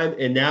long time.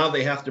 And now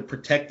they have to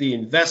protect the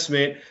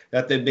investment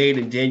that they made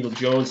in Daniel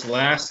Jones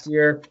last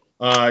year.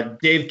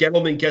 Dave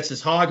Gettleman gets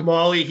his hog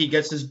molly. He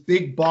gets his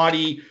big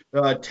body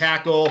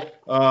tackle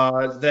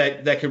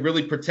that can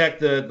really protect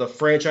the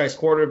franchise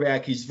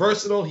quarterback. He's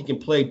versatile. He can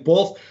play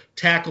both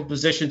tackle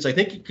positions. I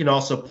think he can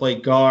also play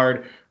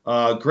guard.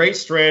 Great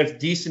strength,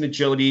 decent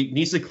agility,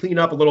 needs to clean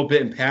up a little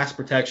bit in pass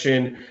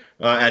protection.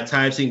 At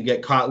times he can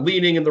get caught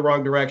leaning in the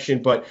wrong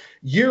direction. But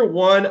year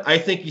 1, I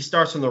think he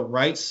starts on the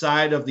right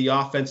side of the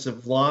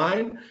offensive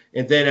line.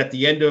 And then at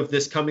the end of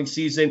this coming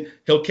season,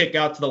 he'll kick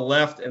out to the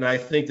left. And I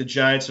think the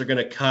Giants are going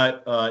to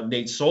cut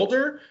Nate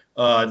Solder.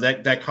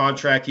 That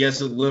contract, he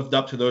hasn't lived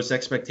up to those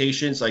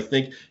expectations. I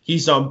think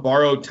he's on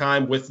borrowed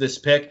time with this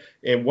pick.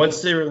 And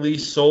once they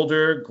release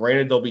Solder,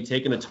 granted they'll be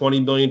taking a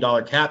 $20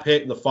 million cap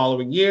hit in the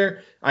following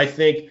year, I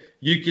think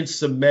you can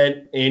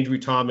cement Andrew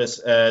Thomas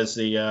as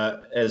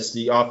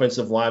the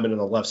offensive lineman on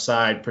the left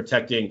side,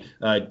 protecting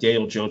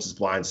Daniel Jones's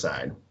blind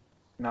side.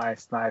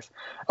 Nice, nice.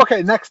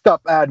 Okay, next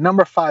up at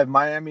number 5,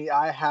 Miami.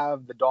 I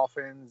have the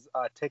Dolphins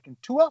taking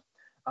Tua.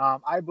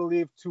 I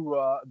believe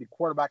Tua, the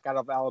quarterback out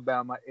of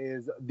Alabama,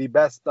 is the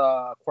best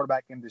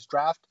quarterback in this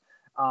draft.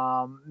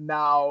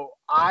 Now,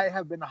 I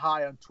have been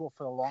high on Tua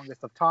for the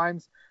longest of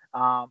times.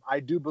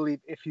 I do believe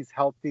if he's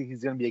healthy,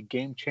 he's going to be a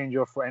game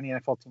changer for any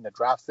NFL team that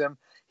drafts him.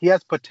 He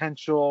has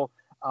potential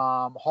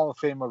Hall of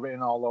Famer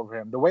written all over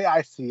him. The way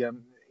I see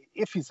him,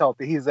 if he's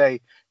healthy, he's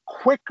a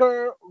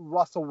quicker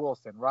Russell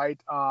Wilson, right?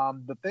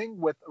 The thing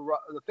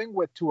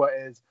with Tua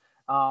is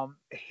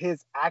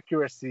his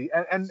accuracy,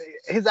 and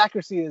his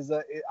accuracy is,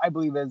 I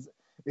believe, is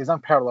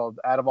unparalleled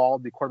out of all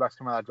the quarterbacks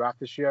coming out of the draft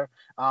this year.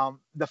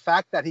 The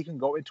fact that he can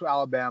go into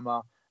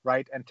Alabama,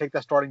 right, and take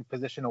that starting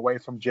position away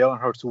from Jalen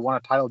Hurts, who won a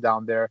title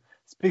down there,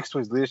 speaks to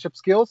his leadership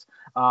skills.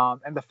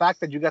 And the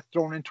fact that you get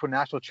thrown into a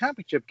national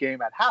championship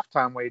game at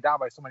halftime where you're down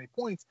by so many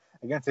points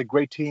against a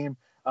great team,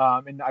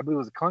 and I believe it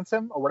was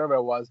Clemson or whatever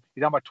it was,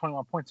 you're down by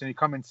 21 points and you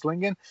come in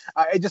slinging.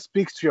 It just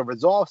speaks to your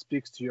resolve,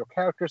 speaks to your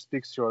character,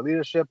 speaks to your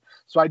leadership.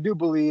 So I do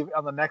believe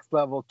on the next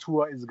level,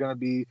 Tua is going to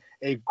be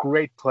a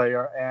great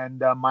player,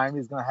 and Miami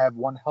is going to have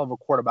one hell of a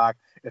quarterback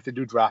if they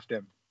do draft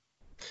him.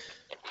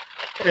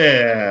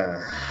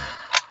 Yeah.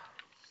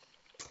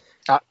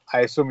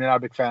 I assume you're not a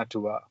big fan of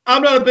Tua.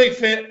 I'm not a big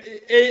fan.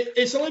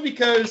 It's only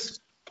because,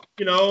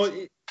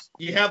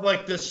 you have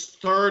like this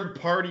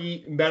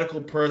third-party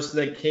medical person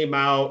that came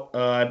out,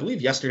 I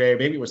believe yesterday, or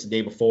maybe it was the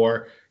day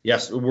before.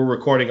 Yes, we're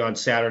recording on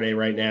Saturday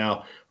right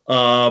now,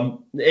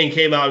 and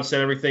came out and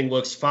said everything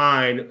looks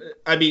fine.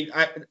 I mean,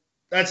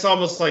 that's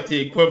almost like the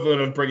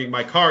equivalent of bringing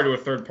my car to a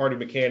third-party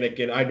mechanic,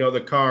 and I know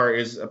the car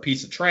is a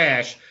piece of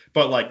trash,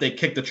 but like they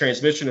kicked the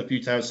transmission a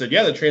few times, said,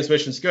 yeah, the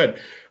transmission's good.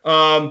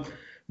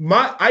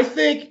 I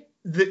think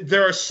that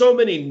there are so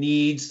many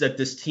needs that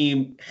this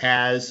team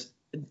has.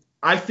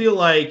 I feel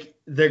like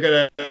they're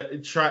going to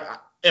try.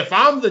 If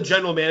I'm the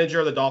general manager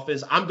of the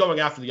Dolphins, I'm going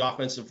after the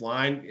offensive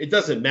line. It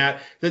doesn't matter.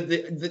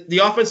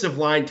 The offensive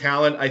line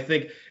talent, I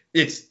think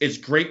it's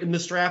great in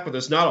this draft, but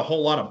there's not a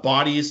whole lot of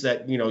bodies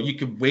that, you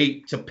could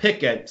wait to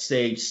pick at,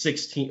 say,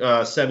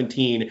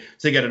 17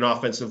 to get an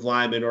offensive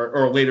lineman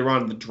or later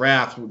on in the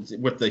draft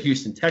with the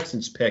Houston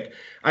Texans pick.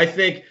 I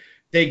think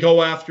they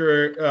go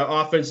after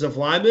offensive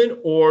linemen,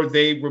 or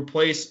they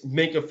replace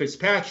Minkah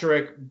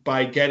Fitzpatrick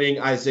by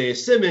getting Isaiah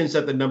Simmons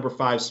at the number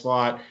 5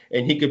 spot,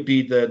 and he could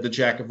be the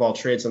jack of all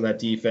trades on that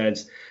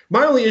defense.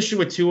 My only issue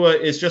with Tua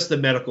is just the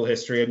medical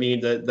history. I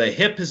mean, the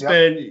hip has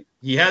been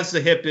 – he has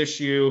the hip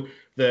issue.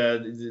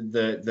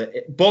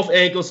 The both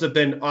ankles have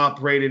been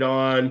operated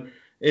on.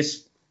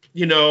 It's,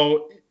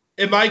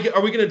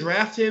 are we going to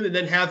draft him and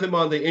then have him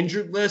on the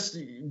injured list,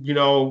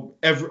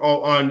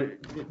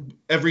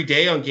 every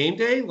day on game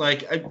day?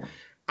 Like,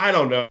 I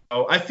don't know.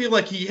 I feel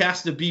like he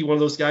has to be one of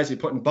those guys you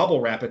put in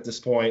bubble wrap at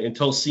this point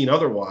until seen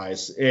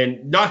otherwise.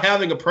 And not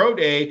having a pro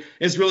day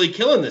is really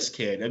killing this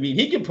kid. I mean,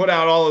 he can put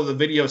out all of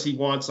the videos he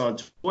wants on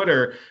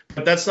Twitter,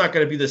 but that's not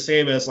going to be the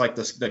same as like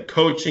the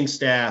coaching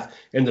staff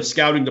and the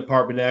scouting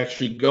department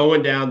actually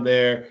going down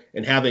there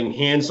and having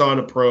hands-on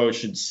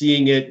approach and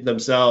seeing it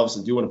themselves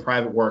and doing a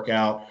private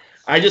workout.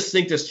 I just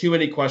think there's too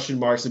many question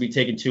marks to be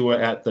taken to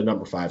at the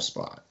number 5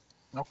 spot.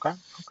 Okay.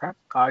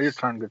 Your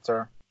turn, good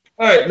sir.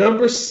 All right,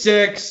 number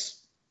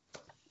 6,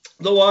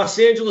 the Los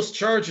Angeles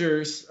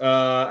Chargers.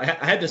 I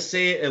had to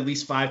say it at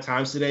least 5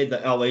 times today, the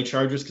LA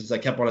Chargers, because I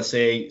kept wanting to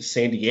say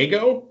San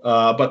Diego.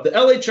 But the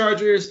LA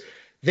Chargers,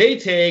 they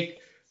take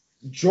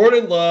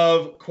Jordan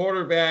Love,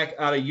 quarterback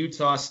out of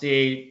Utah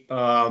State.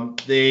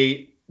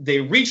 They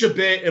reach a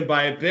bit, and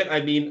by a bit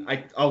I mean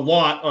a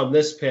lot on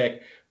this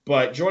pick.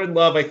 But Jordan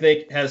Love, I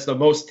think, has the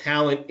most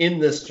talent in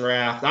this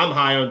draft. I'm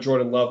high on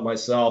Jordan Love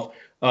myself.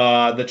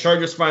 The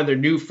Chargers find their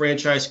new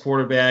franchise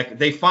quarterback.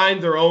 They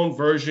find their own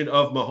version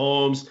of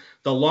Mahomes.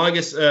 The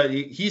longest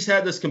he's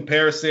had this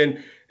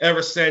comparison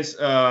ever since,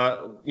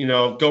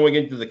 going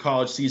into the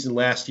college season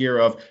last year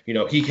of,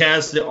 he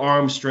has the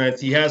arm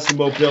strength. He has the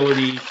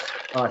mobility. He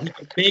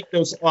can make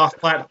those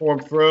off-platform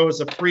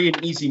throws, a free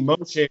and easy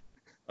motion.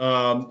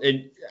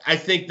 And I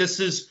think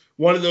this is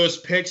one of those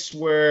picks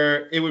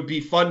where it would be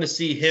fun to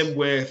see him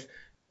with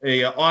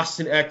a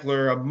Austin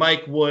Eckler, a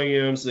Mike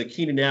Williams, a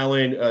Keenan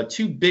Allen,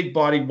 2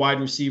 big-bodied wide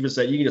receivers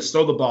that you can just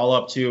throw the ball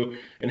up to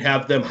and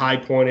have them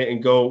high-point it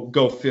and go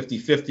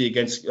 50-50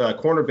 against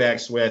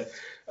cornerbacks with.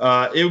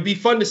 It would be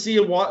fun to see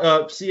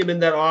him in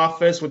that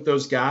offense with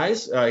those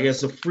guys. He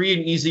has a free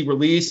and easy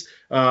release.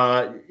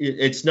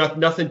 It's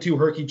nothing too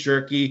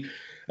herky-jerky.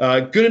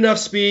 Good enough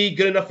speed,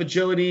 good enough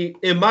agility.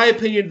 In my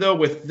opinion, though,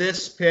 with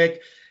this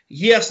pick,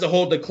 he has to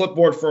hold the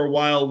clipboard for a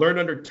while, learn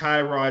under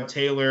Tyrod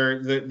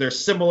Taylor. They're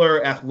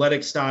similar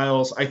athletic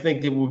styles. I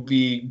think it would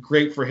be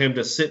great for him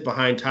to sit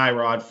behind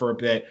Tyrod for a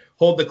bit,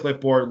 hold the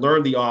clipboard,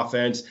 learn the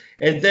offense,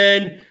 and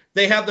then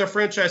they have their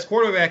franchise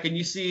quarterback, and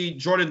you see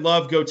Jordan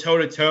Love go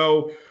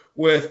toe-to-toe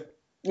with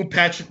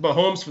Patrick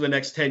Mahomes for the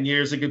next 10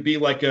 years. It could be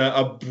like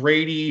a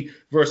Brady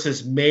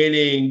versus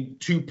Manning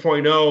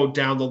 2.0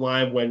 down the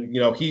line when,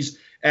 he's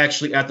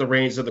actually at the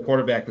reins of the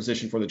quarterback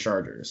position for the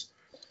Chargers.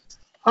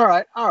 All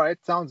right,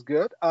 sounds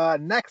good.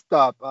 Next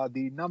up,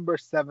 the number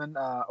 7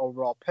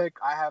 overall pick,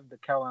 I have the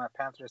Carolina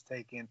Panthers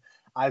taking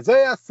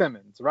Isaiah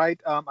Simmons. Right,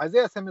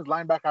 Isaiah Simmons,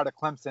 linebacker out of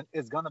Clemson,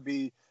 is gonna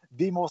be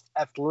the most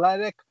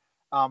athletic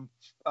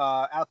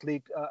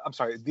athlete. I'm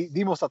sorry,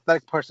 the most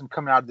athletic person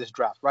coming out of this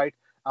draft. Right,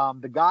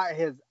 the guy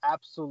has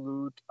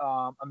absolute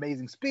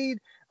amazing speed.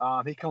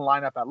 He can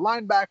line up at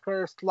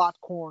linebacker, slot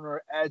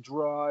corner, edge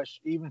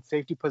rush, even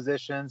safety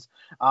positions.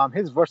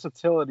 His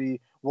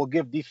versatility will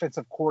give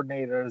defensive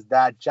coordinators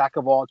that jack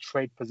of all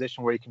trade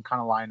position where he can kind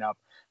of line up.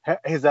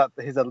 His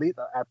elite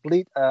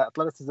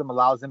athleticism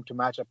allows him to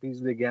match up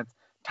easily against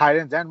tight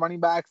ends and running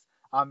backs,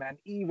 and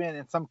even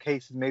in some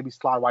cases maybe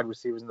slot wide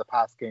receivers in the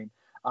pass game.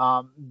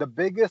 The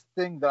biggest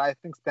thing that I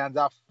think stands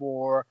out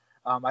for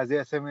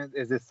Isaiah Simmons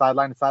is his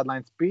sideline to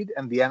sideline speed,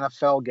 and the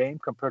NFL game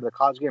compared to the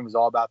college game is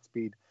all about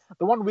speed.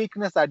 The one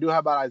weakness I do have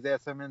about Isaiah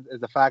Simmons is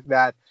the fact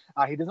that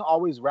he doesn't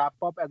always wrap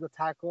up as a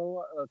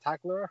tackler.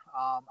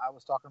 I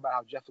was talking about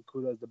how Jeff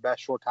Okudah is the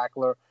best short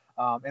tackler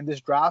in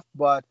this draft,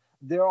 but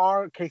there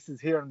are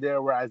cases here and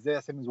there where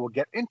Isaiah Simmons will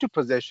get into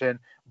position,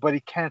 but he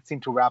can't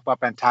seem to wrap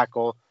up and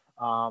tackle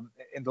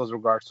in those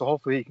regards. So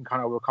hopefully he can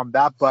kind of overcome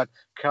that. But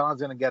Carolina's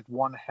going to get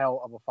one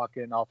hell of a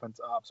fucking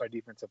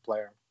defensive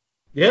player.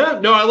 Yeah,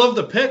 no, I love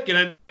the pick, and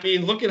I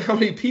mean, look at how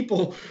many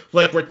people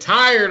like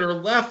retired or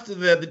left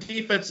the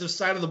defensive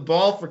side of the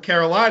ball for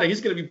Carolina. He's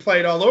going to be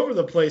playing all over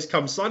the place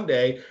come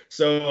Sunday.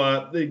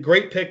 So the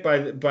great pick by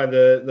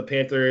the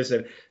Panthers,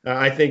 and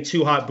I think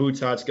Too Hot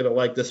Bhutan's going to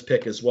like this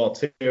pick as well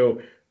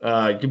too.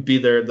 Could be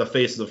the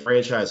face of the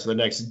franchise for the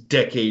next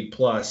decade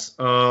plus.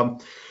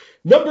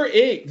 Number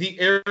 8,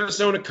 the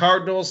Arizona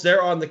Cardinals.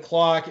 They're on the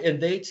clock,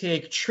 and they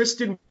take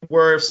Tristan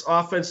Wirfs,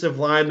 offensive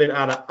lineman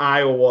out of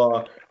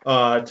Iowa.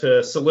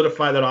 To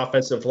solidify that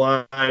offensive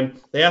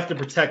line. They have to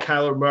protect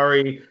Kyler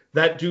Murray.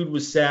 That dude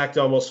was sacked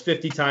almost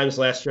 50 times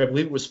last year. I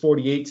believe it was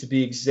 48 to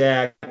be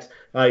exact.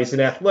 He's an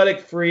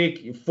athletic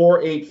freak,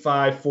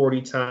 4.85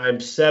 40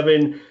 times,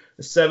 7.5,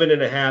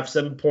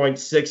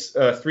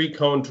 7.6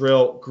 three-cone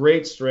drill,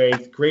 great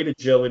strength, great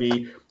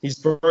agility. He's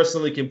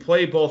versatile. He can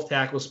play both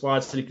tackle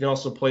spots, and he can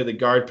also play the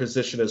guard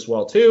position as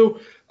well, too.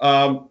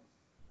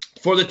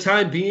 For the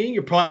time being,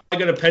 you're probably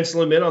going to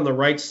pencil him in on the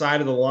right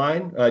side of the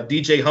line.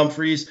 DJ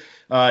Humphries,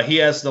 he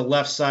has the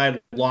left side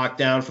locked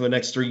down for the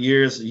next 3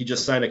 years. He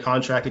just signed a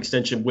contract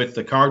extension with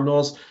the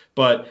Cardinals.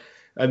 But,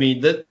 I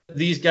mean,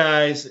 these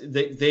guys,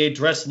 they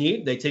address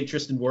need. They take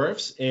Tristan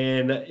Wirfs,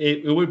 and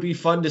it would be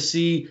fun to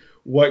see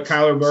what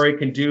Kyler Murray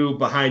can do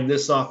behind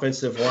this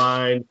offensive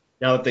line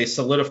now that they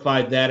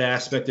solidified that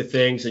aspect of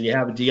things, and you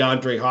have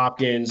DeAndre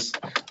Hopkins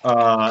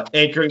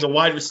anchoring the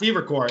wide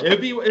receiver core. It'd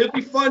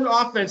be fun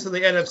offense in the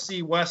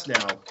NFC West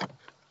now.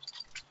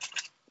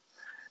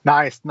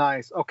 Nice.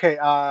 Okay,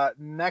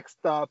 next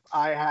up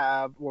I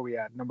have, where are we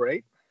at? Number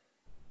 8?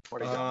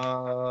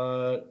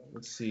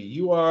 Let's see.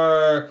 You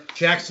are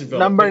Jacksonville.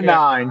 Number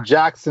 9,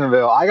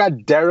 Jacksonville. I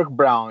got Derek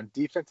Brown,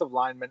 defensive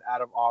lineman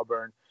out of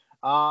Auburn.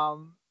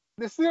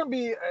 This is going to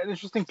be an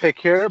interesting pick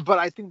here, but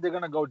I think they're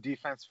going to go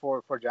defense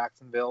for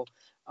Jacksonville.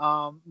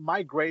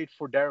 My grade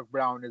for Derek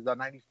Brown is a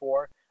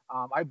 94.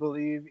 I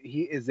believe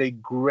he is a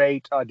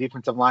great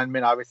defensive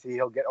lineman. Obviously,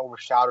 he'll get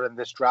overshadowed in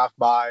this draft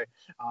by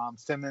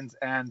Simmons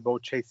and Bo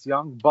Chase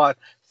Young. But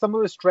some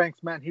of his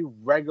strengths, man, he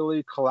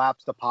regularly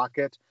collapses the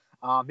pocket.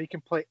 He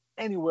can play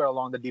anywhere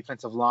along the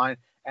defensive line,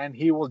 and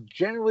he will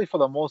generally, for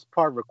the most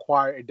part,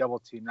 require a double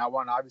team. Now,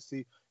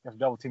 obviously, if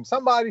double team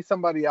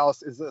somebody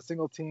else is a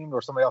single team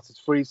or somebody else is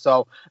free.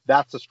 So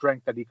that's the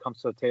strength that he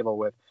comes to the table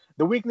with.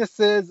 The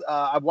weaknesses,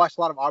 I've watched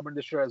a lot of Auburn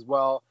this year as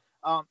well.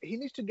 He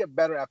needs to get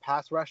better at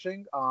pass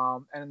rushing.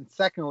 And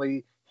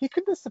secondly, he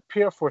could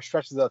disappear for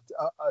stretches at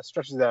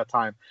a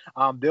time.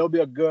 There'll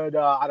be a good,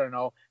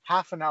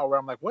 half an hour where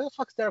I'm like, where the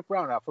fuck's Derek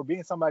Brown at? For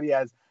being somebody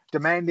as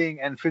demanding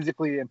and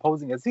physically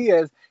imposing as he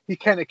is, he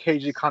can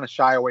occasionally kind of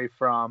shy away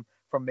from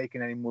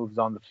making any moves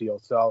on the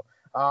field. So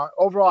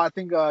overall, I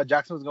think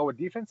Jackson's going to go with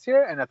defense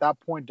here. And at that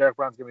point, Derek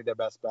Brown's going to be their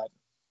best bet.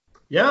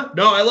 Yeah,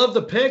 no, I love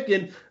the pick,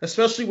 and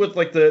especially with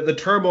like the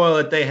turmoil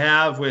that they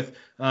have with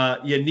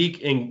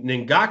Yannick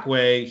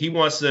Ngakoue. He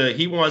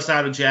wants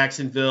out of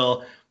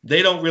Jacksonville.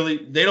 They don't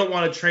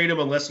want to trade him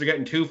unless they're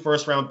getting 2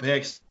 first-round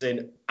picks,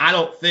 and I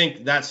don't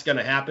think that's going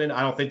to happen.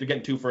 I don't think they're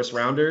getting 2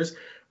 first-rounders.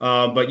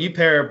 But you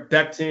pair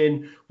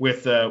Becton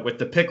with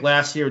the pick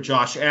last year,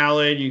 Josh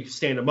Allen, you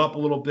stand him up a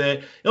little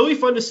bit. It'll be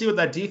fun to see what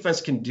that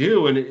defense can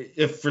do, and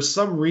if for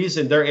some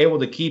reason they're able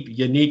to keep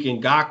Yannick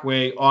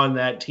Ngakoue on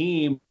that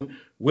team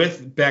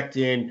with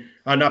Becton,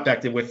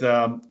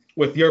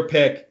 with your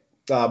pick,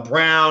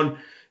 Brown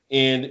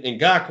and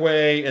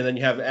Ngakoue, and then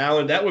you have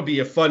Allen. That would be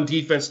a fun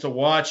defense to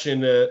watch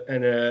in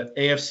a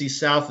AFC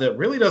South that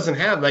really doesn't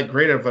have that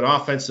great of an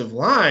offensive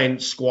line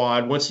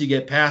squad once you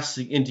get past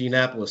the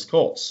Indianapolis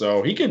Colts.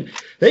 So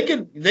they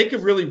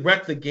could really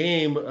wreck the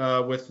game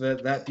with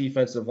that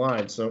defensive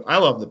line. So I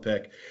love the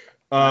pick.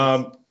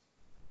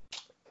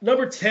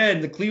 Number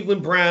 10, the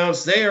Cleveland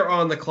Browns. They are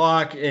on the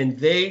clock, and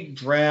they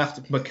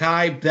draft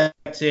Mekhi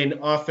Becton,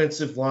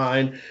 offensive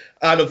line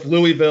out of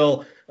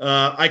Louisville.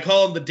 I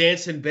call him the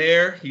Dancing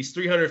Bear. He's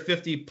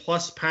 350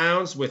 plus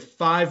pounds with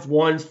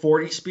 5'1",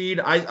 40 speed.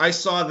 I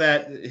saw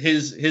that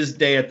his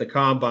day at the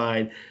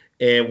combine,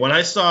 and when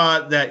I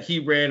saw that he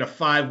ran a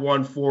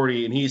 5'1",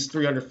 40 and he's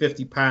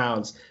 350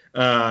 pounds,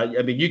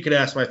 I mean, you could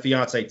ask my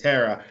fiance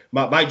Tara.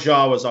 My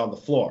jaw was on the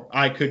floor.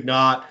 I could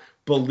not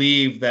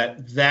believe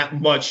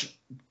that much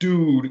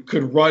dude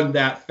could run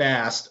that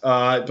fast.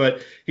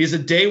 But he's a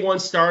day one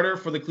starter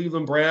for the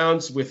Cleveland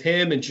Browns with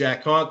him and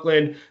Jack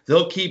Conklin.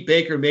 They'll keep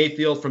Baker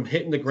Mayfield from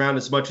hitting the ground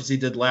as much as he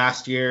did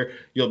last year.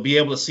 You'll be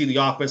able to see the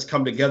offense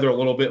come together a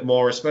little bit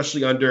more,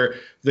 especially under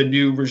the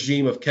new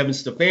regime of Kevin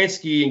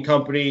Stefanski and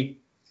company.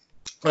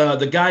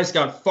 The guy's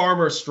got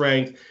farmer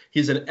strength.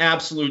 He's an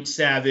absolute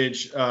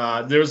savage.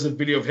 There's a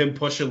video of him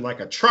pushing like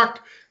a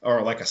truck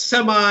or like a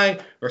semi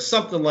or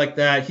something like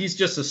that. He's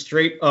just a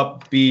straight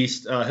up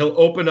beast. He'll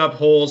open up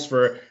holes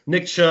for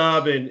Nick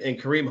Chubb and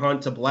Kareem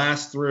Hunt to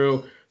blast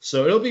through.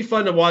 So it'll be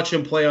fun to watch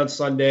him play on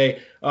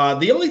Sunday.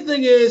 The only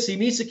thing is he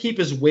needs to keep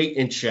his weight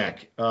in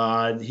check.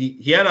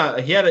 He had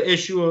an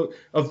issue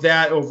of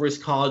that over his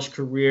college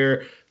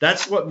career.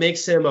 That's what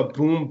makes him a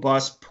boom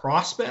bust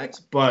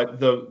prospect. But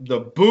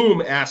the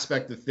boom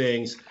aspect of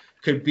things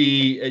could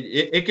be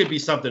it could be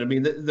something. I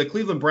mean, the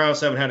Cleveland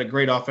Browns haven't had a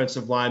great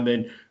offensive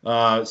lineman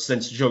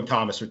since Joe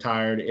Thomas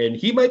retired, and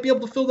he might be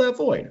able to fill that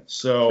void.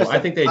 So listen, I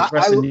think they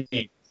address the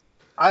need.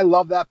 I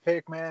love that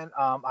pick, man.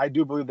 I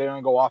do believe they're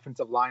going to go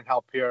offensive line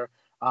help here.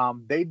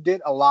 They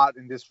did a lot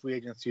in this free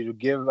agency to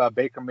give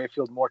Baker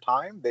Mayfield more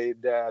time.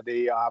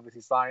 They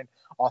obviously signed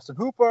Austin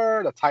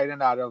Hooper, the tight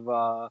end out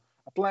of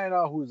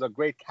Atlanta, who's a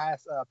great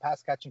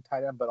pass-catching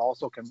tight end, but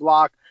also can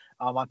block.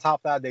 On top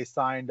of that, they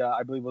signed,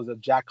 I believe it was a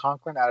Jack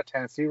Conklin out of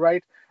Tennessee,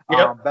 right?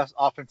 Yep. Best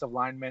offensive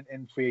lineman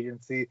in free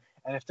agency.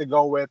 And if they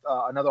go with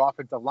another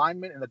offensive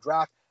lineman in the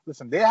draft,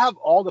 listen, they have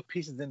all the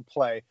pieces in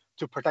play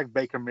to protect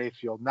Baker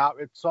Mayfield. Now,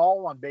 it's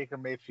all on Baker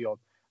Mayfield.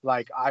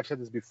 Like I've said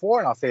this before,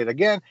 and I'll say it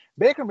again.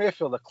 Baker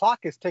Mayfield, the clock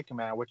is ticking,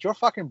 man. With your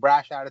fucking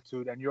brash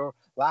attitude and your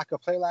lack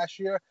of play last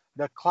year,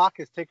 the clock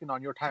is ticking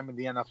on your time in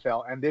the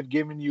NFL, and they've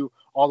given you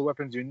all the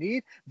weapons you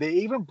need. They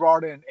even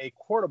brought in a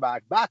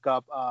quarterback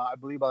backup, I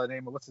believe by the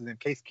name of, what's his name,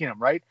 Case Keenum,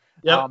 right?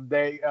 Yep.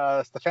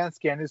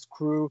 Stefanski and his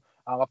crew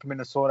up in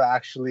Minnesota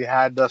actually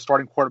had the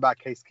starting quarterback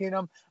Case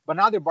Keenum, but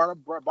now they brought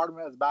him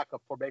as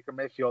backup for Baker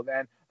Mayfield,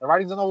 and the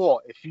writing's on the wall.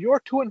 If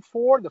you're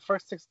 2-4 the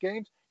first 6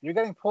 games, you're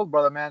getting pulled,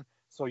 brother, man.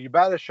 So you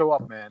better show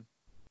up, man.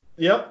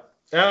 Yep,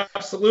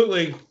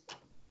 absolutely.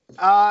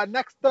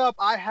 Next up,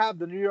 I have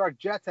the New York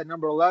Jets at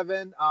number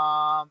 11.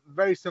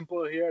 Very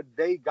simple here.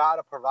 They got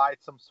to provide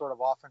some sort of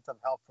offensive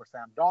help for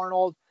Sam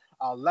Darnold.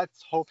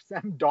 Let's hope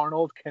Sam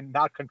Darnold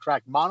cannot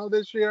contract mono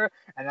this year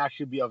and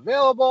actually be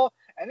available.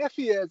 And if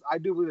he is, I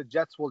do believe the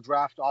Jets will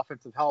draft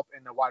offensive help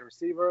in the wide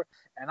receiver.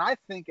 And I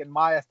think, in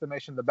my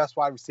estimation, the best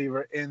wide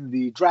receiver in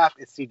the draft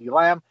is CeeDee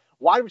Lamb,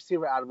 wide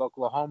receiver out of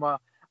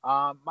Oklahoma.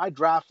 My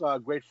draft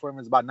grade for him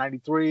is about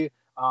 93.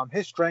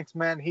 His strengths,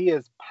 man, he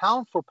is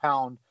pound for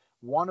pound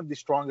one of the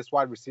strongest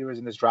wide receivers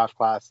in this draft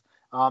class.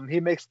 He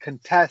makes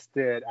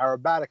contested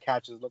aerobatic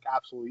catches look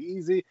absolutely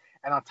easy.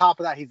 And on top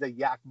of that, he's a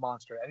yak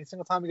monster. Any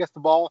single time he gets the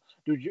ball,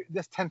 dude,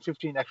 just 10,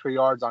 15 extra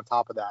yards on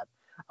top of that.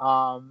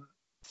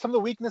 Some of the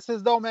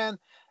weaknesses, though, man,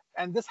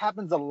 and this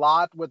happens a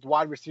lot with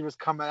wide receivers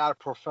coming out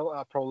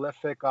of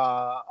prolific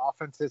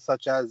offenses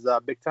such as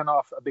Big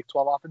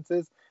 12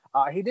 offenses.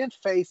 He didn't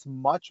face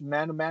much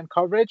man-to-man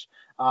coverage.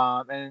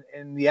 And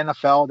in the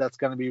NFL, that's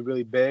going to be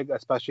really big,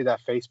 especially that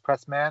face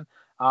press man.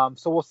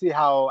 So we'll see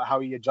how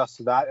he adjusts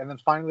to that. And then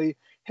finally,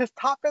 his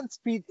top-end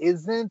speed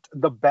isn't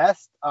the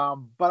best,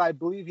 but I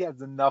believe he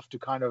has enough to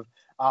kind of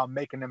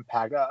make an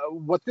impact.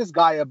 What this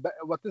guy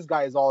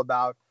is all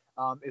about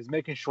is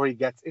making sure he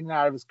gets in and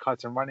out of his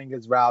cuts and running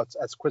his routes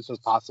as quick as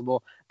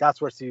possible.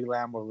 That's where CeeDee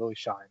Lamb will really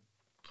shine.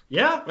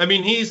 Yeah, I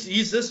mean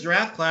he's this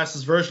draft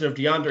class's version of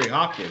DeAndre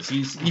Hopkins.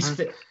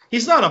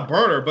 He's not a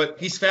burner, but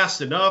he's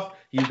fast enough.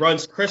 He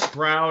runs crisp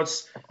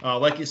routes.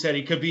 Like you said,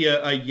 he could be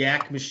a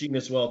yak machine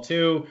as well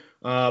too.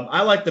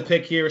 I like the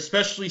pick here,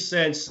 especially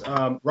since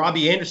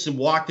Robbie Anderson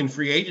walked in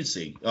free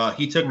agency.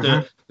 He took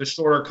the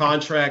shorter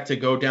contract to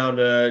go down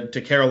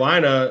to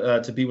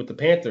Carolina to be with the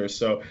Panthers.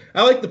 So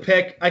I like the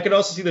pick. I could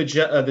also see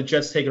the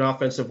Jets take an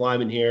offensive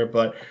lineman here,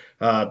 but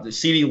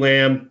CeeDee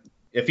Lamb,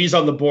 if he's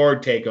on the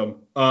board, take him.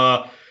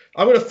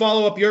 I'm going to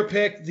follow up your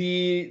pick.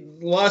 The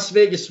Las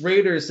Vegas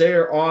Raiders,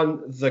 they're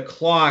on the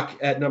clock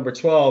at number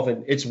 12,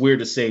 and it's weird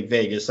to say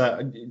Vegas.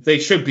 They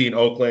should be in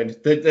Oakland.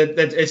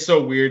 It's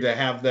so weird to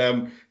have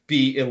them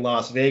be in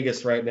Las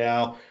Vegas right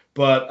now.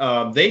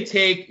 But they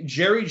take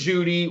Jerry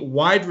Jeudy,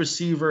 wide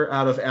receiver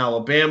out of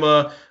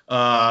Alabama.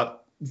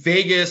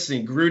 Vegas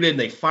and Gruden,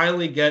 they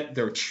finally get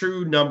their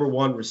true number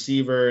one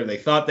receiver. They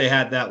thought they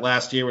had that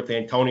last year with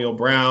Antonio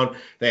Brown.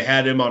 They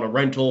had him on a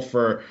rental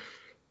for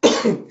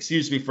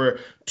excuse me, for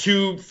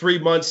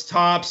 2-3 months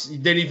tops. He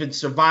didn't even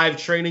survive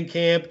training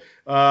camp.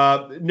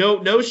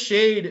 No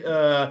shade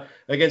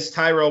against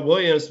Tyrell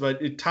Williams,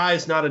 but Ty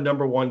is not a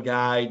number one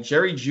guy.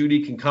 Jerry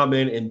Jeudy can come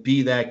in and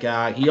be that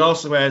guy. He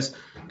also has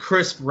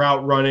crisp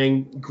route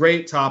running,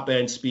 great top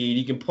end speed.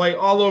 He can play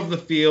all over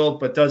the field,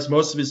 but does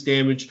most of his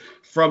damage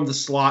from the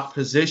slot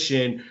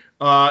position.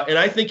 And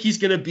I think he's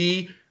going to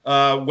be,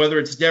 whether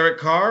it's Derek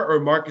Carr or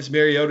Marcus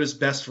Mariota's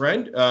best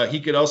friend,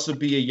 he could also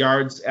be a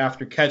yards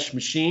after catch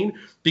machine,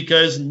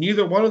 because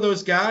neither one of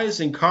those guys,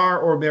 in Carr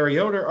or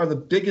Mariota, are the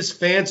biggest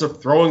fans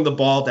of throwing the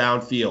ball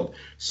downfield.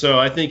 So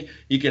I think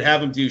you can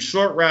have him do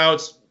short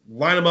routes,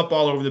 line them up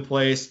all over the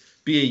place,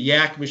 be a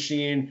yak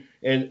machine,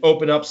 and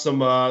open up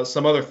some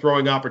other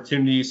throwing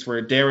opportunities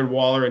for Darren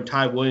Waller and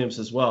Ty Williams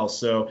as well.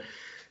 So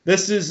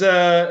this is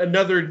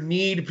another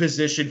need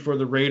position for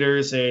the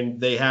Raiders, and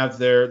they have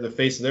the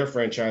face of their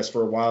franchise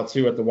for a while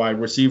too at the wide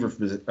receiver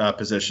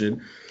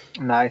position.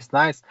 Nice.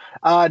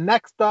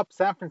 Next up,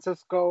 San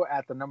Francisco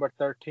at the number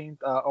 13th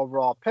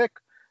overall pick.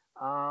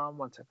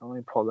 1 second, let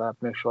me pull that up,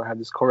 make sure I have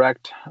this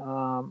correct.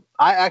 I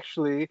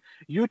actually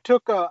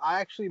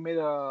made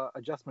a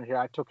adjustment here.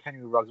 I took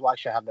Henry Ruggs. Well,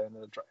 actually, I have that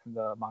in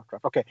the mock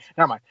draft. Okay,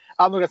 never mind.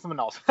 I'll look at something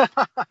else.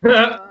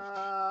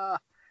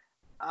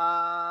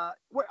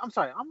 Wait, I'm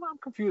sorry. I'm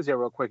confused here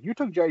real quick. You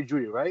took Jerry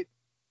Jeudy, right?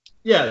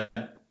 Yeah.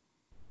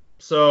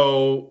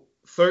 So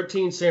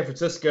 13 San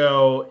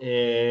Francisco,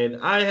 and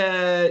I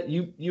had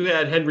you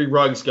had Henry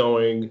Ruggs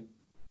going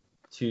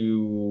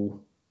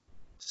to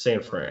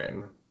San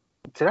Fran.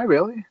 Did I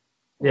really?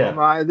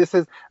 Yeah. This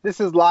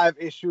is live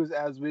issues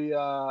as we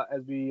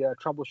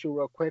troubleshoot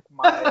real quick.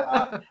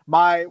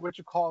 My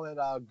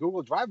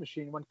Google Drive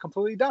machine went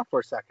completely down for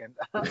a second.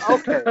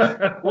 Okay,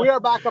 we are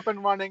back up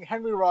and running.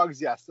 Henry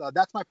Ruggs, yes,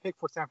 that's my pick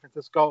for San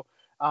Francisco.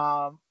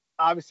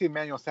 Obviously,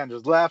 Emmanuel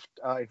Sanders left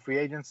in free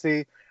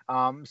agency,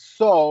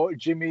 so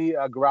Jimmy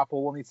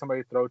Garoppolo will need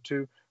somebody to throw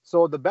to.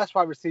 So the best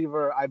wide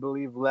receiver I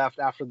believe left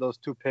after those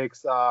two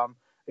picks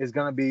is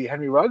going to be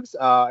Henry Ruggs.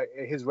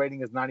 His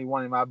rating is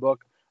 91 in my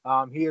book.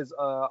 He is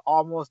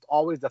almost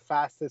always the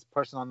fastest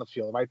person on the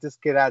field, right? This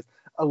kid has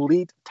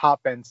elite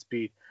top end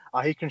speed.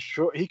 He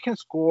can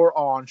score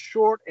on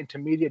short,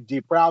 intermediate,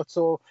 deep routes.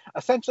 So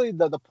essentially,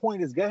 the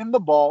point is get him the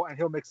ball and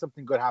he'll make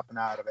something good happen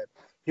out of it.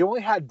 He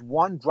only had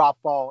one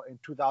drop ball in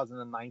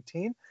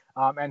 2019,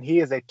 and he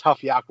is a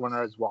tough yak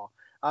runner as well.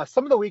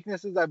 Some of the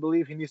weaknesses, I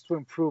believe he needs to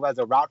improve as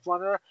a route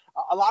runner.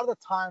 A lot of the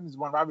times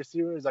when wide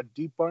receivers are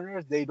deep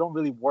burners, they don't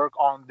really work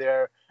on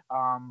their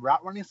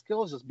route running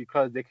skills just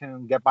because they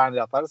can get by on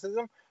the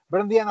athleticism. But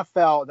in the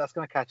NFL, that's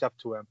going to catch up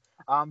to him.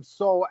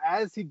 So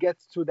as he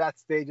gets to that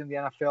stage in the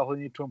NFL, he'll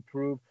need to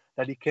improve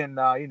that he can,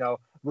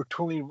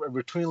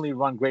 routinely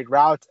run great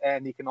routes,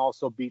 and he can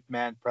also beat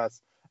man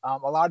press. A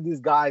lot of these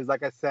guys,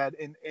 like I said,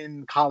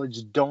 in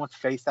college don't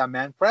face that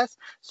man press.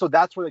 So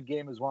that's where the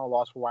game is won or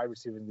lost for wide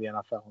receivers in the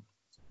NFL.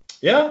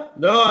 Yeah,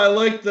 no, I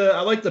like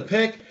the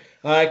pick.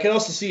 I can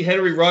also see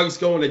Henry Ruggs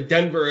going to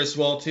Denver as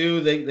well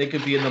too. They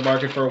could be in the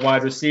market for a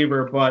wide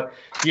receiver, but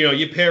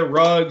you pair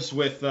Ruggs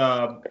with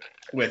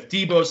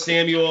Deebo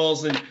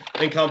Samuels and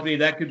company,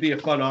 that could be a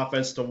fun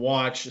offense to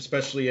watch,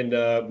 especially in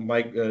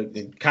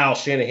Kyle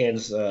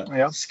Shanahan's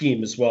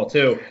scheme as well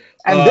too.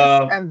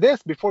 And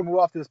this before we move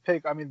off this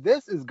pick, I mean,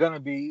 this is gonna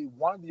be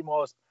one of the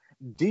most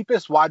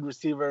deepest wide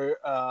receiver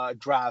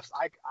drafts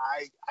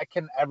I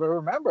can ever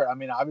remember. I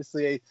mean,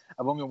 obviously,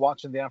 I've only been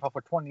watching the NFL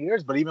for 20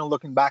 years, but even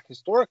looking back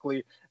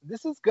historically,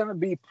 this is going to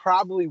be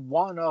probably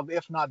one of,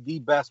 if not the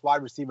best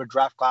wide receiver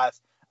draft class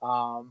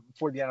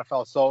for the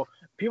NFL. So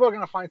people are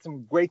going to find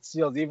some great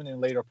steals even in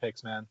later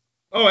picks, man.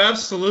 Oh,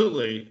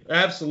 absolutely.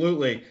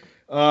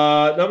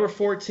 Number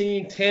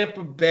 14,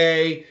 Tampa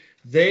Bay.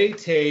 They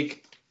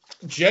take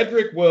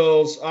Jedrick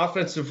Wills,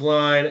 offensive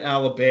line,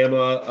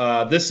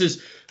 Alabama. This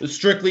is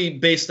strictly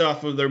based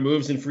off of their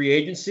moves in free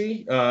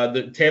agency.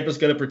 Tampa's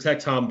going to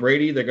protect Tom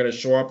Brady. They're going to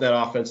shore up that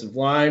offensive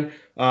line.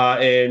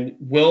 And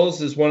Wills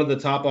is one of the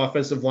top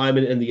offensive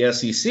linemen in the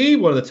SEC,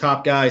 one of the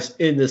top guys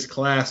in this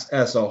class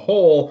as a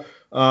whole.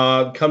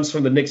 Comes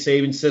from the Nick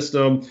Saban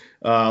system.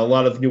 A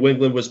lot of New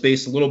England was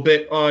based a little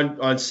bit on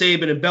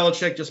Saban and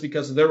Belichick just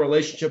because of their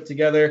relationship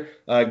together.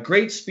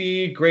 Great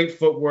speed, great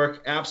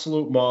footwork,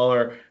 absolute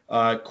mauler.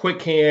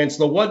 Quick hands.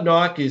 The one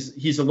knock is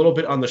he's a little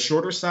bit on the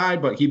shorter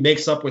side, but he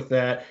makes up with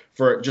that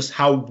for just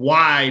how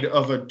wide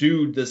of a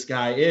dude this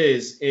guy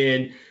is.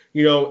 And,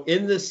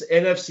 in this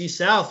NFC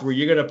South where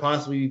you're going to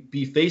possibly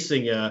be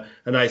facing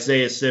an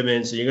Isaiah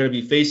Simmons, and you're going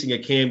to be facing a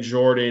Cam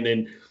Jordan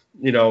and,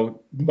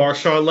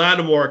 Marshawn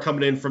Lattimore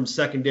coming in from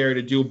secondary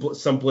to do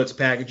some blitz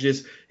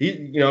packages.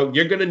 You're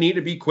going to need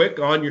to be quick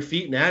on your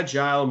feet and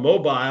agile and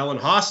mobile and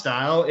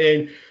hostile.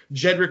 And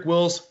Jedrick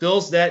Wills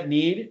fills that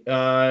need,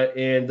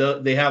 and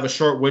they have a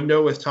short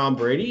window with Tom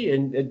Brady.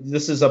 And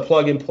this is a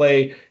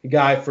plug-and-play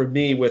guy for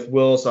me with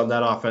Wills on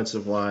that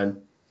offensive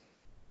line.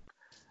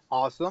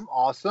 Awesome.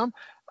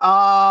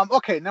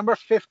 Okay, number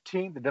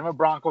 15, the Denver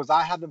Broncos.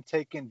 I have them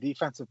taking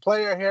defensive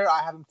player here.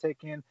 I have them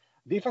taking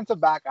defensive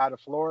back out of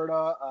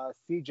Florida,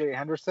 C.J.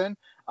 Henderson.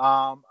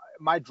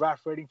 my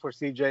draft rating for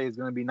CJ is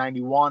going to be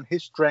 91.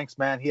 His strengths,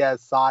 man, he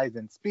has size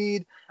and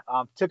speed.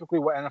 Typically,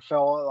 what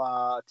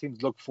NFL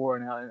teams look for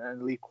in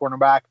an elite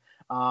cornerback.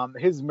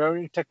 His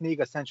mirroring technique,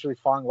 essentially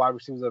following wide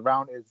receivers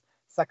around, is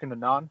second to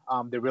none.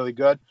 They're really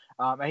good,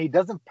 and he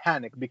doesn't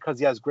panic because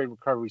he has great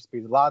recovery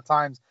speed. A lot of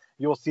times,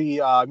 you'll see,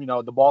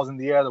 the ball's in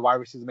the air, the wide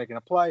receiver's making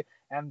a play,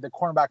 and the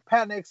cornerback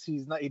panics. He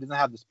doesn't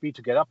have the speed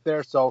to get up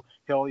there, so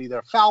he'll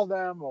either foul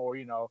them or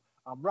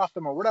rough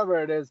them or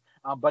whatever it is.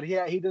 But he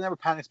doesn't have a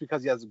panics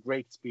because he has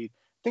great speed.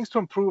 Things to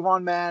improve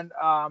on, man.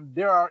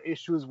 There are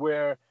issues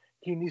where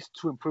he needs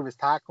to improve his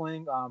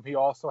tackling. He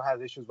also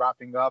has issues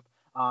wrapping up.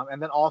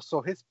 And then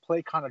also his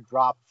play kind of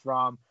dropped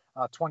from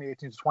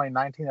 2018 to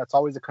 2019. That's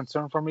always a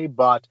concern for me.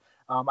 But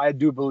I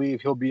do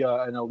believe he'll be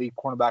an elite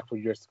cornerback for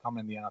years to come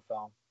in the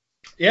NFL.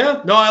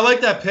 Yeah, no, I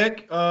like that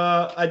pick.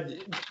 I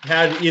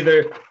had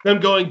either them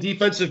going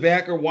defensive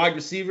back or wide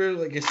receiver,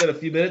 like I said a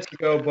few minutes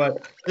ago,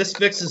 but this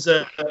fixes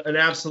an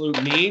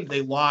absolute need.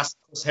 They lost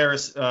Chris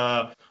Harris.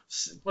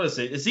 What is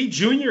it? Is he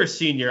junior or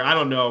senior? I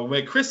don't know.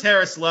 When Chris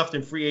Harris left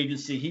in free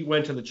agency, he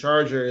went to the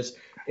Chargers,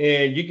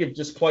 and you could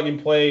just plug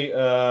and play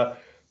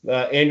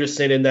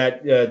Anderson in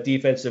that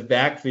defensive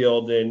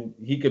backfield, and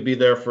he could be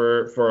there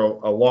for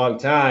a long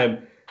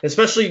time.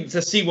 Especially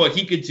to see what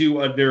he could do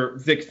under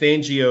Vic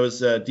Fangio's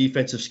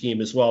defensive scheme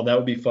as well. That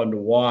would be fun to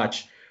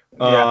watch.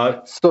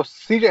 So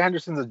C.J.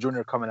 Henderson's a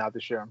junior coming out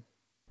this year.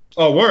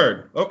 Oh,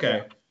 word.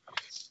 Okay.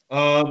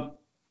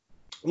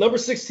 Number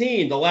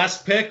 16, the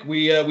last pick.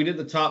 We did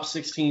the top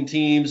 16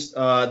 teams.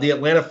 The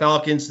Atlanta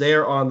Falcons,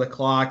 they're on the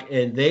clock,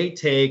 and they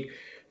take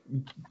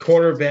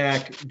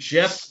cornerback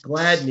Jeff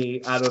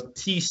Gladney out of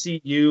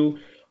TCU.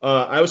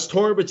 I was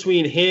torn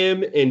between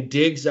him and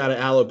Diggs out of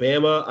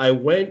Alabama. I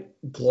went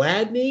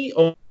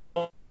Gladney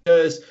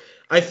because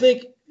I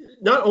think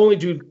not only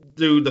do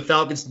the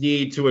Falcons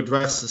need to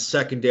address the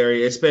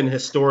secondary, it's been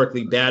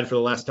historically bad for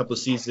the last couple of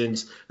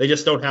seasons. They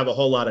just don't have a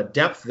whole lot of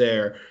depth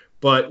there.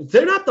 But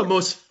they're not the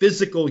most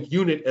physical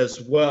unit as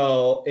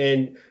well.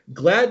 And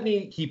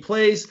Gladney, he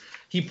plays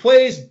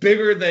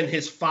bigger than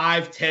his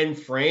 5'10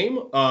 frame.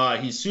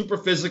 He's super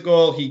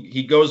physical.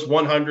 He goes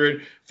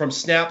 100 from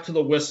snap to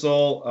the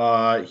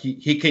whistle.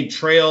 He can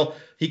trail.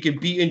 He can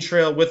be in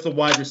trail with the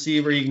wide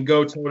receiver. He can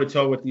go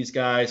toe-to-toe with these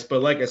guys.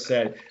 But like I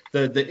said,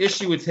 the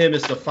issue with him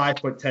is the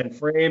 5'10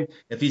 frame.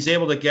 If he's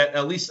able to get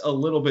at least a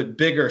little bit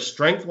bigger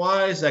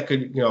strength-wise, that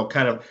could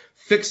kind of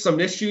fix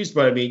some issues.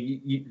 But I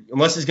mean,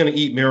 unless he's going to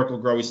eat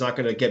Miracle-Gro, he's not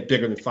going to get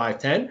bigger than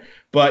 5'10.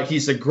 But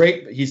he's a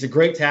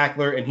great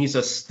tackler, and he's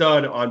a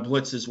stud on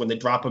blitzes when they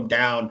drop him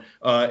down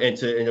and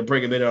to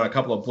bring him in on a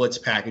couple of blitz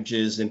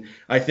packages. And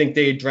I think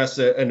they address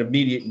an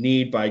immediate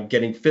need by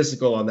getting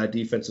physical on that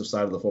defensive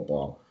side of the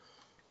football.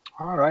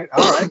 All right.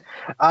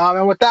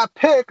 And with that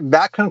pick,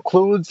 that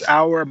concludes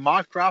our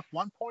mock draft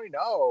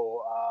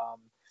 1.0.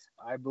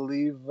 I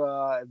believe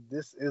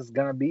this is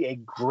going to be a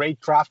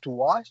great draft to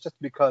watch just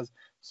because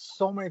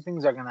so many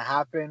things are going to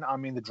happen. I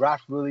mean, the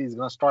draft really is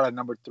going to start at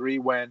number 3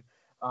 when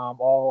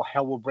all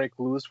hell will break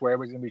loose, where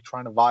everybody's going to be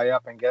trying to vie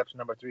up and get up to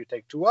number 3 to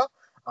take Tua.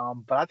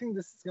 But I think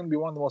this is going to be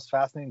one of the most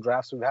fascinating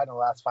drafts we've had in the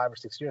last 5 or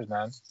 6 years,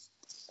 man.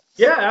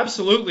 Yeah,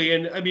 absolutely.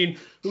 And I mean,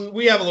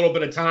 we have a little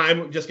bit of time.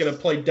 We're just going to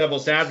play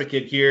devil's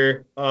advocate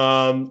here.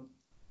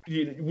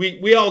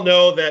 We all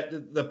know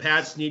that the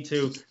Pats need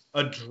to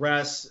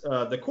address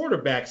the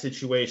quarterback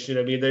situation.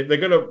 I mean, it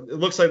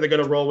looks like they're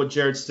going to roll with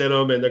Jarrett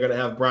Stidham, and they're going to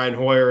have Brian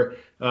Hoyer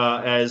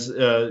as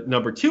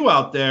number 2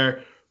 out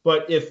there.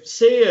 But if,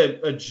 say,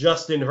 a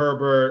Justin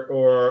Herbert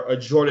or a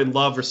Jordan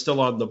Love are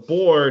still on the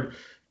board,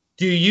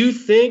 do you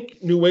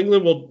think New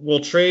England will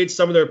trade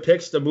some of their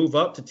picks to move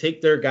up to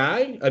take their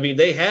guy? I mean,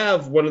 they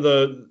have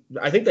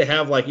I think they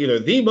have like either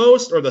the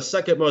most or the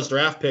second most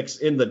draft picks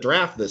in the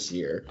draft this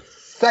year.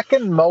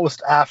 Second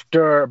most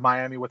after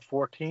Miami with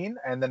 14,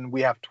 and then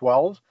we have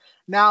 12.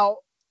 Now,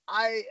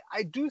 I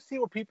do see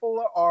what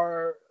people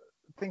are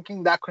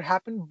thinking that could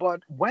happen,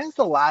 but when's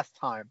the last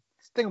time?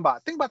 Think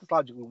about this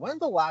logically.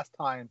 When's the last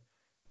time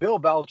Bill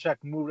Belichick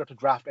moved up to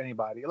draft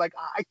anybody? Like,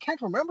 I can't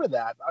remember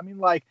that. I mean,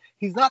 like,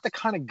 he's not the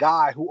kind of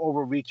guy who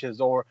overreaches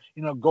or,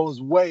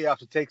 goes way up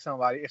to take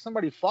somebody. If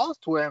somebody falls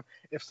to him,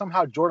 if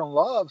somehow Jordan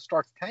Love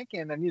starts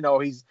tanking and,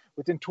 he's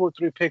within 2 or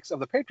 3 picks of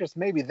the Patriots,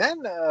 maybe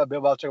then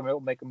Bill Belichick will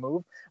make a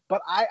move.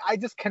 But I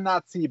just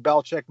cannot see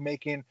Belichick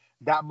making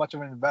that much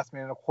of an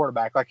investment in a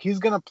quarterback. Like, he's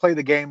going to play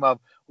the game of,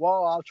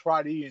 well, I'll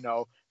try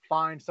to,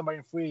 find somebody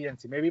in free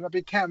agency. Maybe it might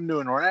be Cam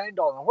Newton or Andy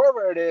Dalton,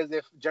 whoever it is.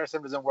 If Jarrett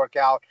Stidham doesn't work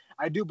out,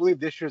 I do believe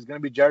this year is going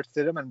to be Jarrett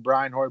Stidham and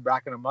Brian Hoyer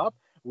backing him up.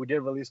 We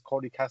did release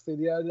Cody Kessler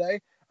the other day,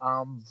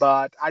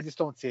 but I just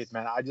don't see it,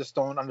 man. I just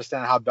don't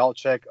understand how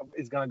Belichick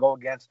is going to go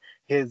against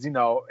his,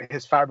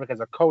 his fabric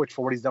as a coach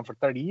for what he's done for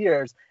 30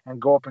 years and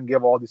go up and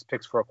give all these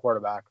picks for a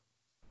quarterback.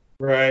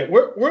 Right.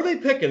 Where are they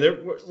picking?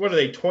 What are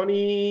they,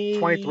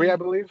 23, I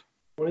believe.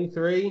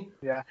 23?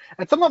 Yeah.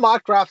 And some of the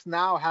mock drafts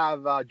now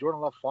have Jordan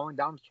Love falling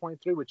down to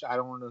 23, which I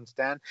don't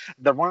understand.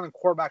 The running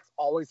quarterbacks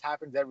always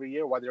happens every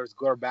year, whether it's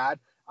good or bad.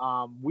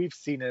 We've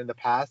seen it in the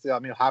past. I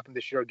mean, it'll happen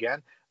this year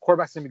again.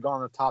 Quarterbacks going to be going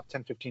in the top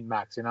 10, 15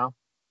 max,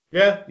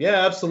 Yeah,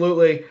 yeah,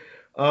 absolutely.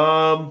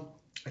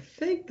 I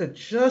think that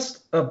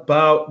just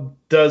about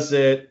does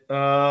it.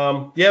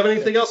 Do you have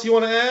anything else you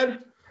want to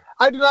add?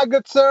 I do not,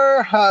 good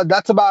sir.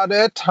 That's about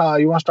it.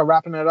 You want to start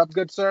wrapping it up,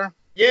 good sir?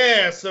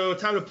 Yeah, so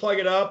time to plug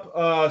it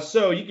up.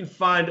 So you can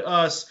find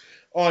us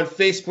on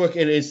Facebook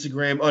and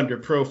Instagram under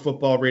Pro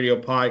Football Radio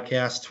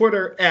Podcast,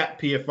 Twitter at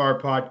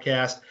PFR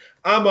Podcast.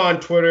 I'm on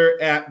Twitter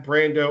at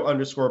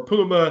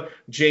Brando_Puma.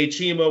 Jay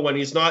Chima, when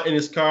he's not in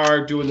his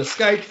car doing the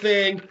Skype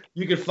thing,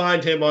 you can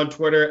find him on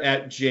Twitter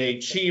at Jay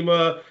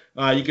Chima.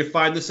 You can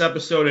find this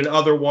episode and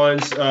other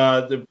ones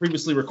that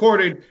previously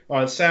recorded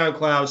on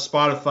SoundCloud,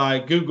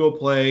 Spotify, Google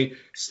Play,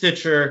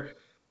 Stitcher.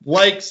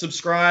 Like,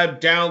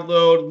 subscribe,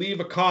 download,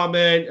 leave a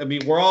comment. I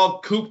mean, we're all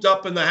cooped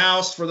up in the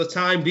house for the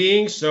time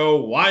being, so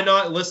why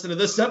not listen to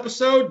this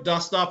episode,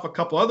 dust off a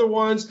couple other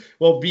ones.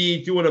 We'll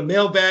be doing a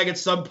mailbag at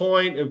some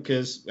point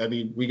because, I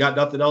mean, we got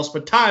nothing else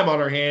but time on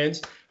our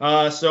hands.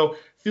 So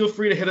feel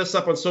free to hit us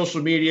up on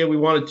social media. We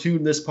want to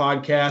tune this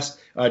podcast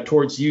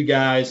towards you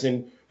guys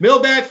and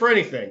mailbag for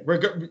anything.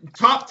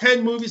 Top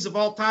 10 movies of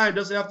all time.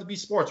 Doesn't have to be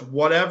sports.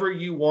 Whatever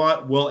you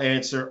want, we'll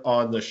answer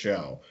on the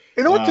show.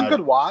 You know what's a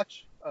good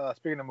watch?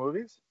 Speaking of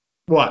movies,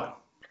 What?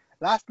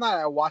 last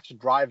night I watched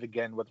Drive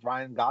Again with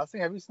Ryan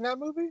Gosling. Have you seen that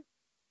movie?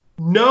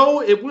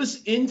 No, it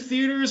was in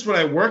theaters when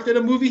I worked at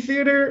a movie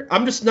theater.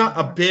 I'm just not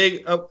a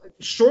big,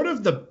 short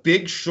of The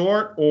Big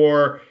Short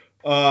or,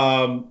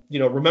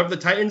 Remember the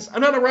Titans.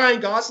 I'm not a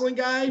Ryan Gosling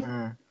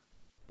guy,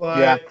 but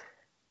Yeah.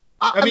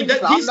 I mean,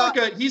 listen,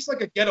 he's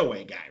like a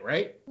getaway guy,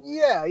 right?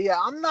 Yeah.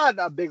 I'm not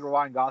a big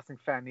Ryan Gosling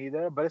fan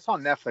either, but it's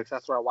on Netflix.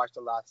 That's where I watched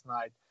it last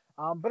night.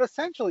 But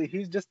essentially,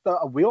 he's just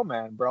a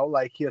wheelman, bro.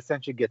 Like, he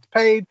essentially gets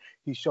paid.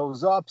 He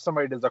shows up.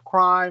 Somebody does a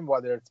crime,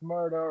 whether it's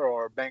murder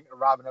or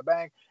robbing a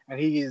bank, and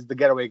he's the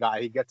getaway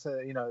guy. He gets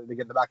they get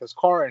in the back of his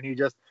car, and he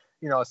just,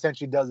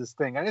 essentially does his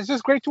thing. And it's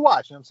just great to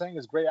watch. You know what I'm saying?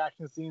 It's great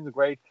action scenes,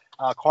 great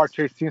car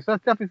chase scenes. So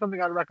that's definitely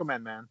something I'd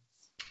recommend, man.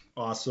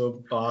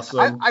 Awesome.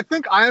 I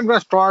think I am going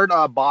to start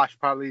Bosch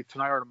probably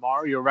tonight or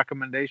tomorrow. Your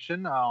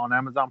recommendation on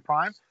Amazon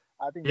Prime.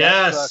 I think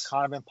that's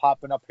kind of been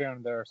popping up here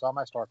and there, so I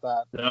might start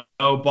that.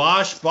 No,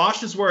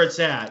 Bosch is where it's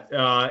at.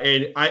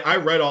 And I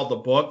read all the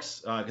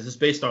books because it's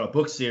based on a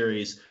book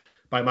series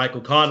by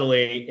Michael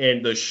Connelly,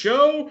 and the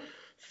show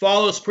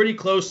follows pretty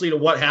closely to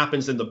what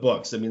happens in the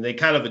books. I mean, they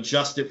kind of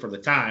adjust it for the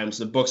times.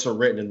 The books were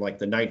written in like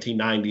the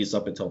 1990s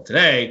up until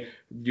today.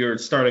 You're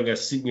starting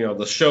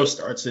the show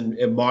starts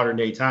in modern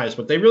day times,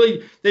 but they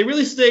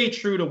really stay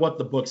true to what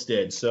the books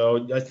did.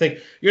 So I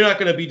think you're not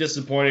going to be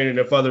disappointed. And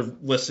if other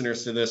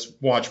listeners to this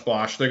watch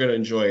Bosch, they're going to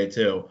enjoy it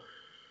too.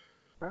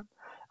 Okay.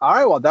 All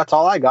right. Well, that's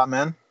all I got,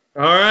 man.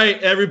 All right,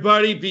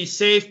 everybody, be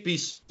safe, be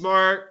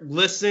smart,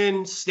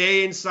 listen,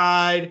 stay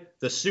inside.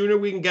 The sooner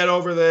we can get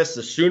over this,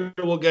 the sooner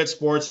we'll get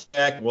sports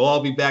back. We'll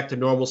all be back to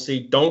normalcy.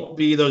 Don't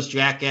be those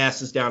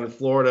jackasses down in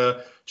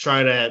Florida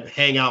trying to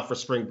hang out for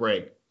spring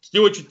break. Just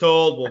do what you're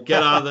told. We'll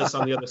get out of this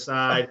on the other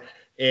side.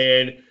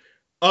 And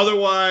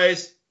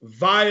otherwise,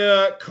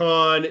 via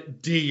con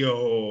Dios.